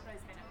 of weighing course. up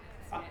those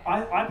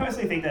benefits. I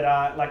personally think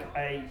that like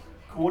a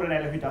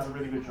coordinator who does a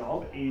really good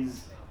job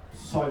is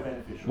so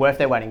beneficial. Worth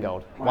their weight in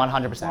gold, Like,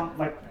 100%.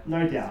 Like,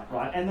 no doubt,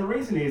 right? And the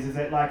reason is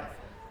that like,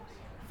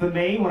 for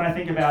me, when I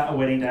think about a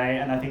wedding day,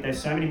 and I think there's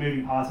so many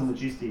moving parts and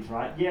logistics,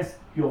 right? Yes,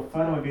 your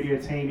photo and video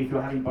team, if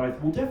you're having both,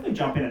 will definitely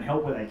jump in and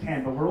help where they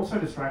can, but we're also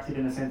distracted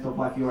in a sense of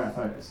like, you're our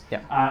photos.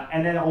 Yeah.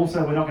 And then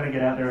also, we're not going to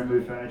get out there and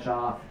move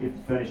furniture if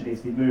furniture needs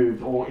to be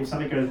moved, or if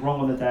something goes wrong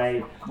on the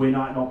day, we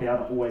might not be able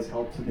to always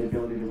help to the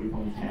ability that we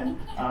probably can.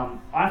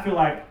 I feel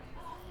like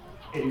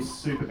it is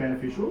super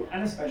beneficial,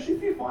 and especially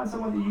if you find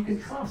someone that you can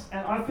trust.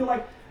 And I feel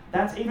like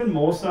that's even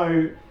more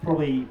so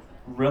probably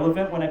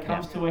relevant when it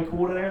comes to a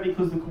coordinator,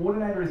 because the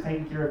coordinator is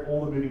taking care of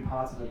all the moving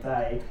parts of the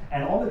day,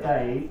 and on the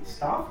day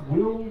stuff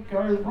will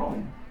go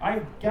wrong.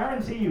 I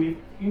guarantee you, if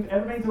you've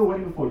ever been to a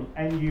wedding before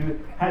and you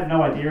had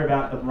no idea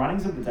about the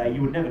runnings of the day,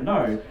 you would never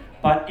know.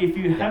 But if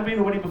you have been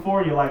to a wedding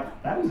before and you're like,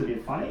 that was a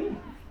bit funny, I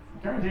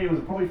guarantee it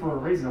was probably for a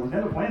reason. It was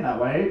never planned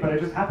that way, but it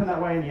just happened that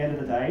way in the end of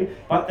the day.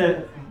 But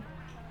the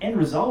end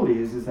result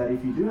is that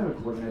if you do have a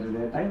coordinator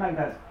there, they make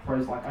that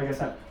process, like, I guess,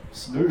 that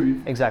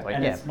smooth. Exactly,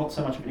 and yeah. it's not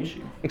so much of an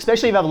issue.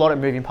 Especially if you have a lot of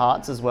moving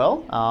parts as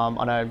well.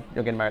 I know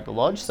you're getting married at the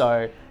lodge,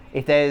 so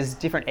if there's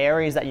different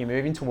areas that you're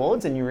moving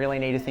towards and you really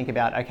need to think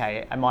about,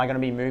 okay, am I going to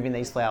be moving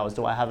these flowers?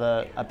 Do I have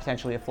a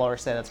potentially a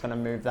florist there that's going to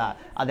move that?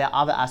 Are there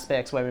other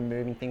aspects where we're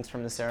moving things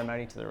from the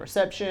ceremony to the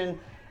reception?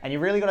 And you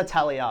really got to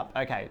tally up,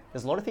 okay,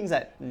 there's a lot of things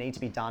that need to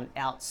be done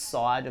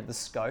outside of the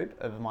scope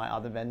of my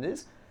other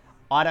vendors.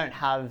 I don't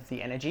have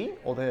the energy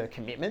or the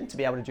commitment to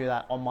be able to do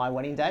that on my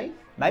wedding day.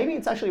 Maybe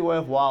it's actually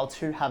worthwhile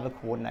to have a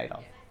coordinator.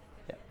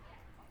 Yeah.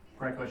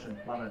 Great question.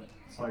 Love it.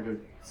 So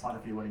good. Start a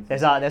few weddings.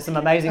 There's some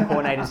amazing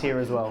coordinators here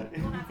as well.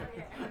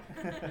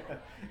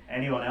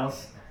 Anyone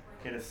else?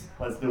 Get us.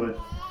 Let's do it.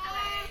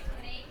 Hello,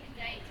 Monique and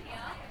Jake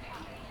here. We are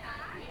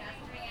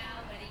doing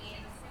our wedding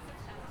in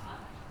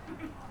September.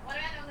 One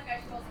of our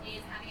non-negotiables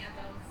is having our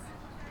dogs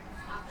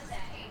up the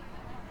day.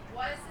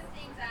 What are some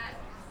things that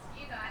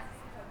you guys, as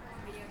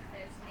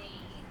videographers,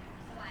 need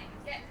to like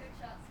get good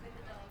shots with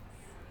the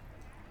dogs?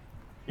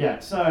 Yeah,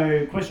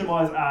 so question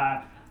was,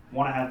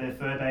 want to have their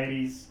fur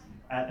babies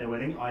at their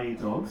wedding, i.e.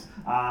 dogs,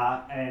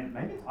 and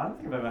maybe, I don't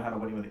think I've ever had a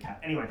wedding with a cat.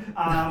 Anyway,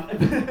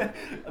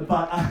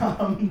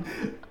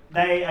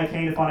 they are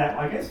keen to find out,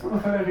 I guess, from a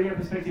photo video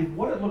perspective,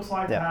 what it looks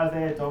like to have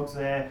their dogs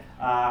there.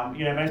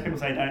 Most people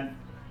say don't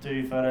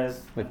do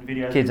photos With and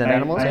videos kids with and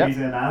animals, babies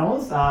and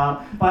animals.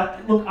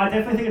 But look, I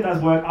definitely think it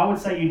does work. I would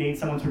say you need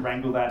someone to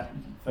wrangle that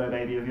fur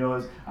baby of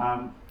yours.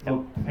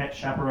 Look, pet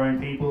chaperone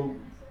people,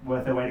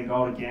 worth their weight in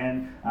gold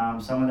again.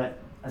 Someone that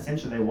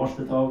essentially they wash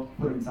the dog,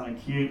 put them in something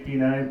cute,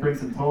 bring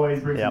some toys,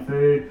 bring some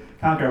food.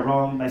 Can't go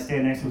wrong. They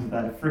stand next to us with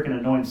that freaking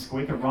annoying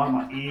squeaker right in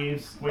my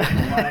ears, squeaking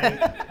away.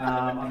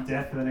 I'm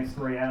deaf for the next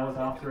 3 hours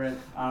after it.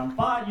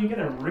 But you get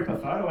a ripper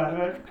photo out of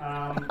it.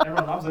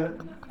 Everyone loves it.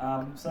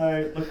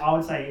 So look, I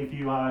would say if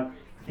you are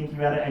thinking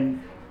about it,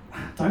 and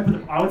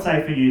I would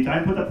say for you,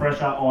 don't put the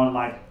pressure on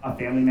like a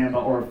family member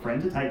or a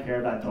friend to take care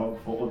of that dog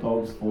or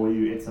dogs for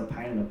you. It's a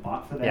pain in the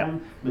butt for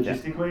them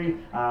logistically.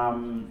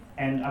 And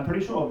I'm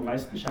pretty sure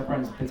most of the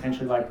chaperones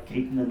potentially like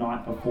keep them the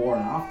night before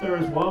and after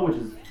as well, which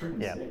is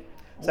freaking sick.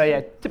 So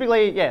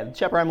typically, the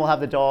chaperone will have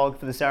the dog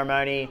for the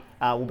ceremony.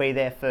 We'll be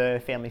there for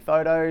family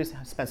photos,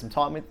 spend some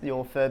time with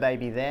your fur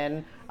baby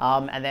then.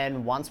 And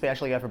then once we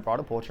actually go for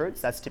bridal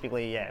portraits, that's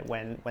typically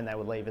when they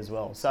would leave as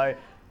well. So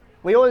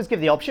we always give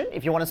the option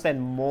if you want to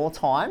spend more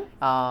time,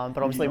 but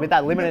obviously with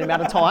that limited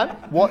amount of time,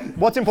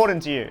 what's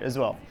important to you as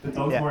well? The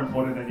dog's more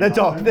important than the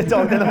dog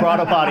than the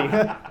bridal party.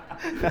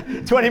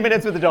 20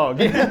 minutes with the dog.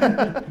 So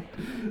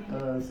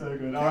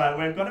good. All right,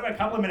 we've got about a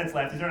couple of minutes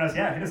left. Is there anyone else?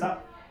 Yeah, hit us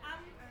up.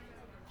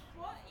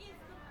 What is the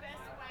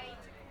best way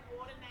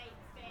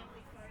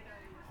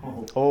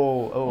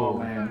Oh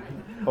man.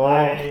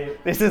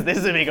 This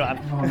is a big one.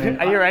 Oh, man.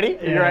 Are you ready?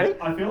 Are you ready?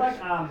 I feel like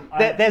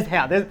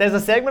There's a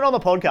segment on the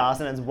podcast,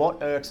 and it's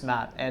what irks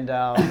Matt, and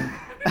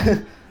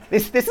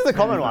this is a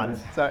common one.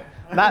 So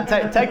Matt,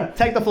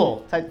 take the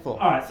floor. Take the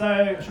floor. All right,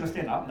 so should I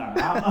stand up? No.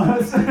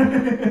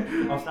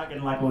 I'll start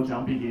getting like all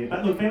jumpy here.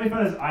 But look, family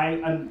photos.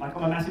 I'm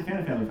a massive fan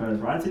of family photos.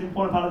 Right, it's an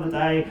important part of the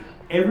day.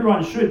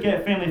 Everyone should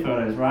get family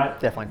photos, right?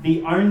 Definitely.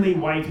 The only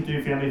way to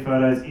do family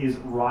photos is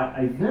write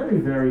a very,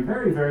 very,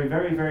 very, very,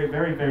 very, very,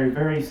 very, very,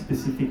 very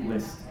specific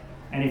list.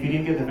 And if you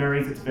didn't get the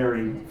veries, it's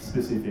very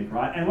specific,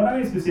 right? And when I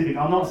mean specific,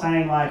 I'm not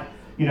saying like,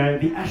 you know,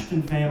 the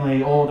Ashton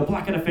family or the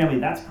Blackadder family.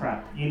 That's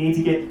crap. You need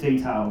to get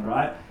detailed,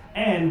 right?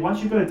 And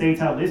once you've got a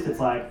detailed list,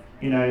 it's like,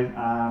 you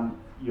know,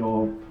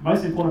 your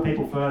most important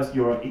people first,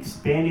 you're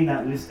expanding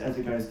that list as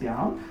it goes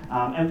down.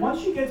 And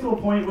once you get to a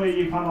point where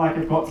you kind of like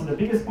have got to the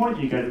biggest point,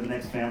 you go to the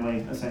next family,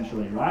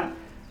 essentially, right?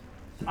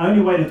 The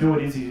only way to do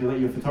it is you let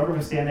your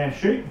photographer stand there,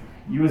 shoot,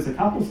 you as a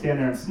couple stand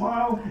there and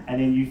smile,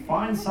 and then you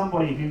find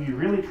somebody who you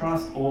really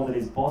trust or that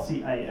is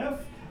bossy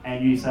AF,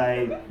 and you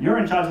say, you're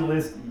in charge of the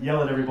list,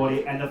 yell at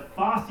everybody, and the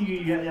faster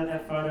you get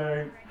that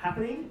photo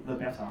happening, the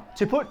better.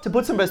 To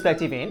put some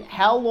perspective in,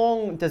 how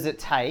long does it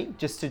take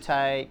just to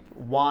take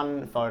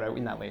one photo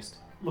in that list?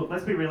 Look,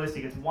 let's be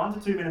realistic. It's 1 to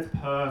 2 minutes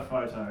per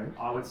photo,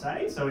 I would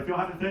say. So if you're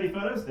having 30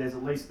 photos, there's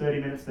at least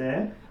 30 minutes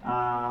there.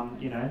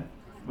 You know,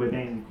 we're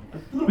being a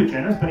little bit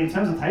generous, but in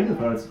terms of taking the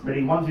photos,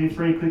 ready, 1, 2,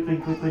 3,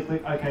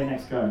 click, okay,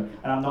 next go.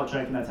 And I'm not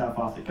joking, that's how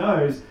fast it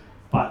goes,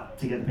 but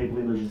to get the people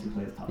in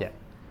logistically, it's tough. Yeah.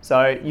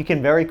 So you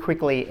can very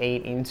quickly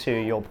eat into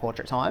your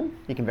portrait time.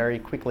 You can very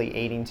quickly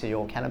eat into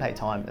your canapé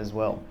time as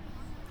well.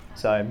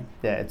 So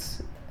yeah,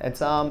 it's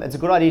a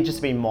good idea just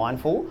to be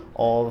mindful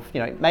of,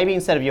 you know, maybe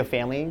instead of your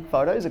family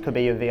photos, it could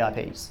be your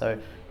VIPs. So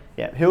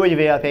yeah, who are your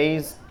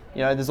VIPs?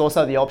 You know, there's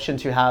also the option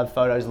to have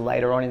photos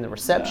later on in the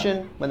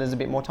reception when there's a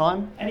bit more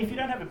time. And if you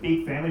don't have a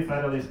big family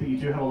photo list, but you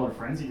do have a lot of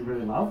friends that you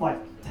really love, like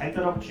take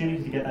that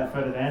opportunity to get that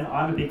photo then.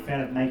 I'm a big fan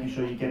of making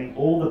sure you're getting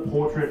all the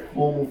portrait,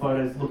 formal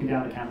photos, looking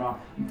down the camera,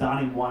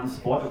 done in one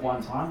spot at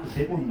one time, because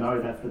people know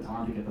that's the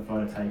time to get the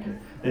photo taken.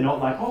 They're not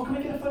like, oh, can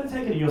we get a photo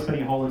taken? And you're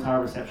spending a whole entire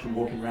reception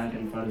walking around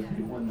getting photos of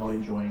people and not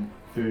enjoying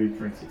food,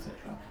 drinks, etc.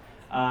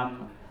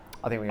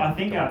 I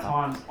think our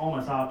time's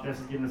almost up. Jess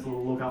has given us a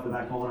little look up the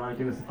back corner and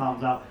give us a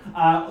thumbs up.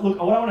 Look,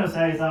 what I want to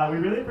say is we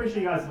really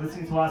appreciate you guys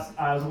listening to us. It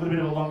was a little bit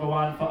of a longer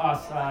one for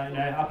us, you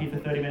know, up here for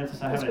 30 minutes or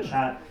so having a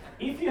chat.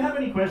 If you have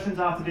any questions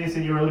after this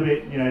and you're a little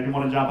bit, you know, if you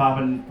want to jump up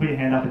and put your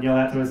hand up and yell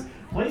out to us,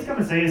 please come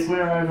and see us.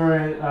 We're over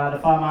at the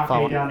far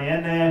marquee down the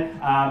end there.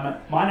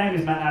 My name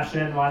is Matt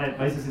Ashton. My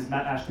business is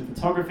Matt Ashton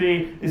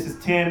Photography. This is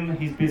Tim.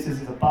 His business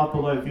is Above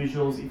Below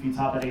Visuals. If you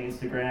type that in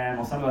Instagram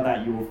or something like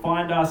that, you will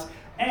find us.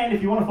 And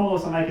if you want to follow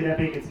us on Make It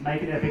Epic, it's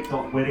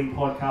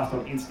makeitepic.weddingpodcast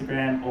on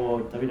Instagram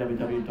or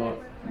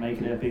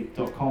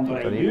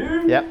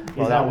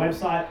www.makeitepic.com.au is our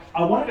website.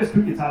 I want to just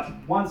quickly touch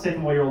 1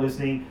 second while you're all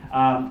listening.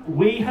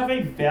 We have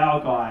a vow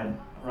guide,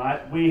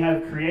 right? We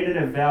have created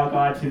a vow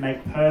guide to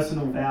make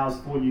personal vows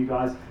for you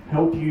guys,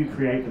 help you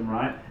create them,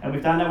 right? And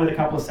we've done that with a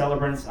couple of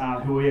celebrants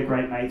who we are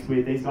great mates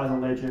with. These guys are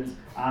legends.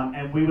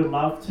 And we would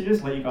love to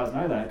just let you guys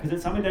know that, because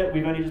it's something that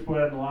we've only just put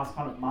out in the last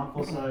kind of month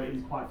or so. It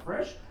is quite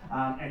fresh.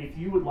 And if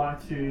you would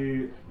like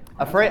to...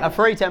 A free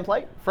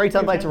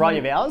template to write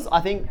your vows. I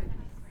think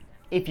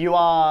if you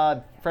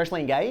are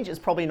freshly engaged, it's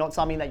probably not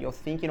something that you're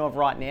thinking of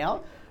right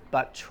now,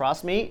 but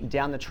trust me,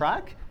 down the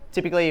track,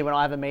 typically when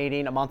I have a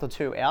meeting a month or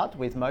two out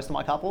with most of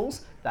my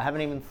couples, they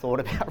haven't even thought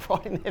about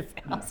writing their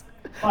vows.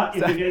 But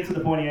if you're getting to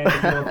the point end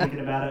and you're thinking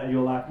about it and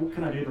you're like, what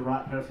can I do to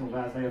write personal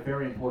vows? They are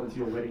very important to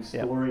your wedding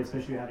story,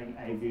 especially having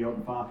a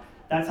videographer.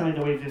 That's something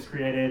that we've just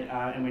created,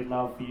 and we'd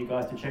love for you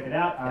guys to check it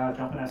out.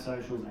 Jump on our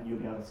socials and you'll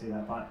be able to see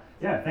that. But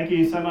yeah, thank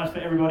you so much for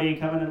everybody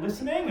coming and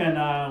listening, and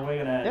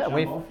we're going to jump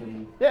off.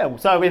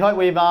 So we hope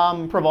we've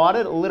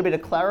provided a little bit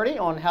of clarity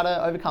on how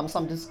to overcome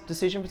some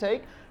decision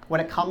fatigue when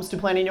it comes to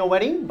planning your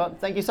wedding. But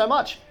thank you so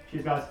much.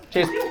 Cheers, guys.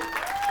 Cheers.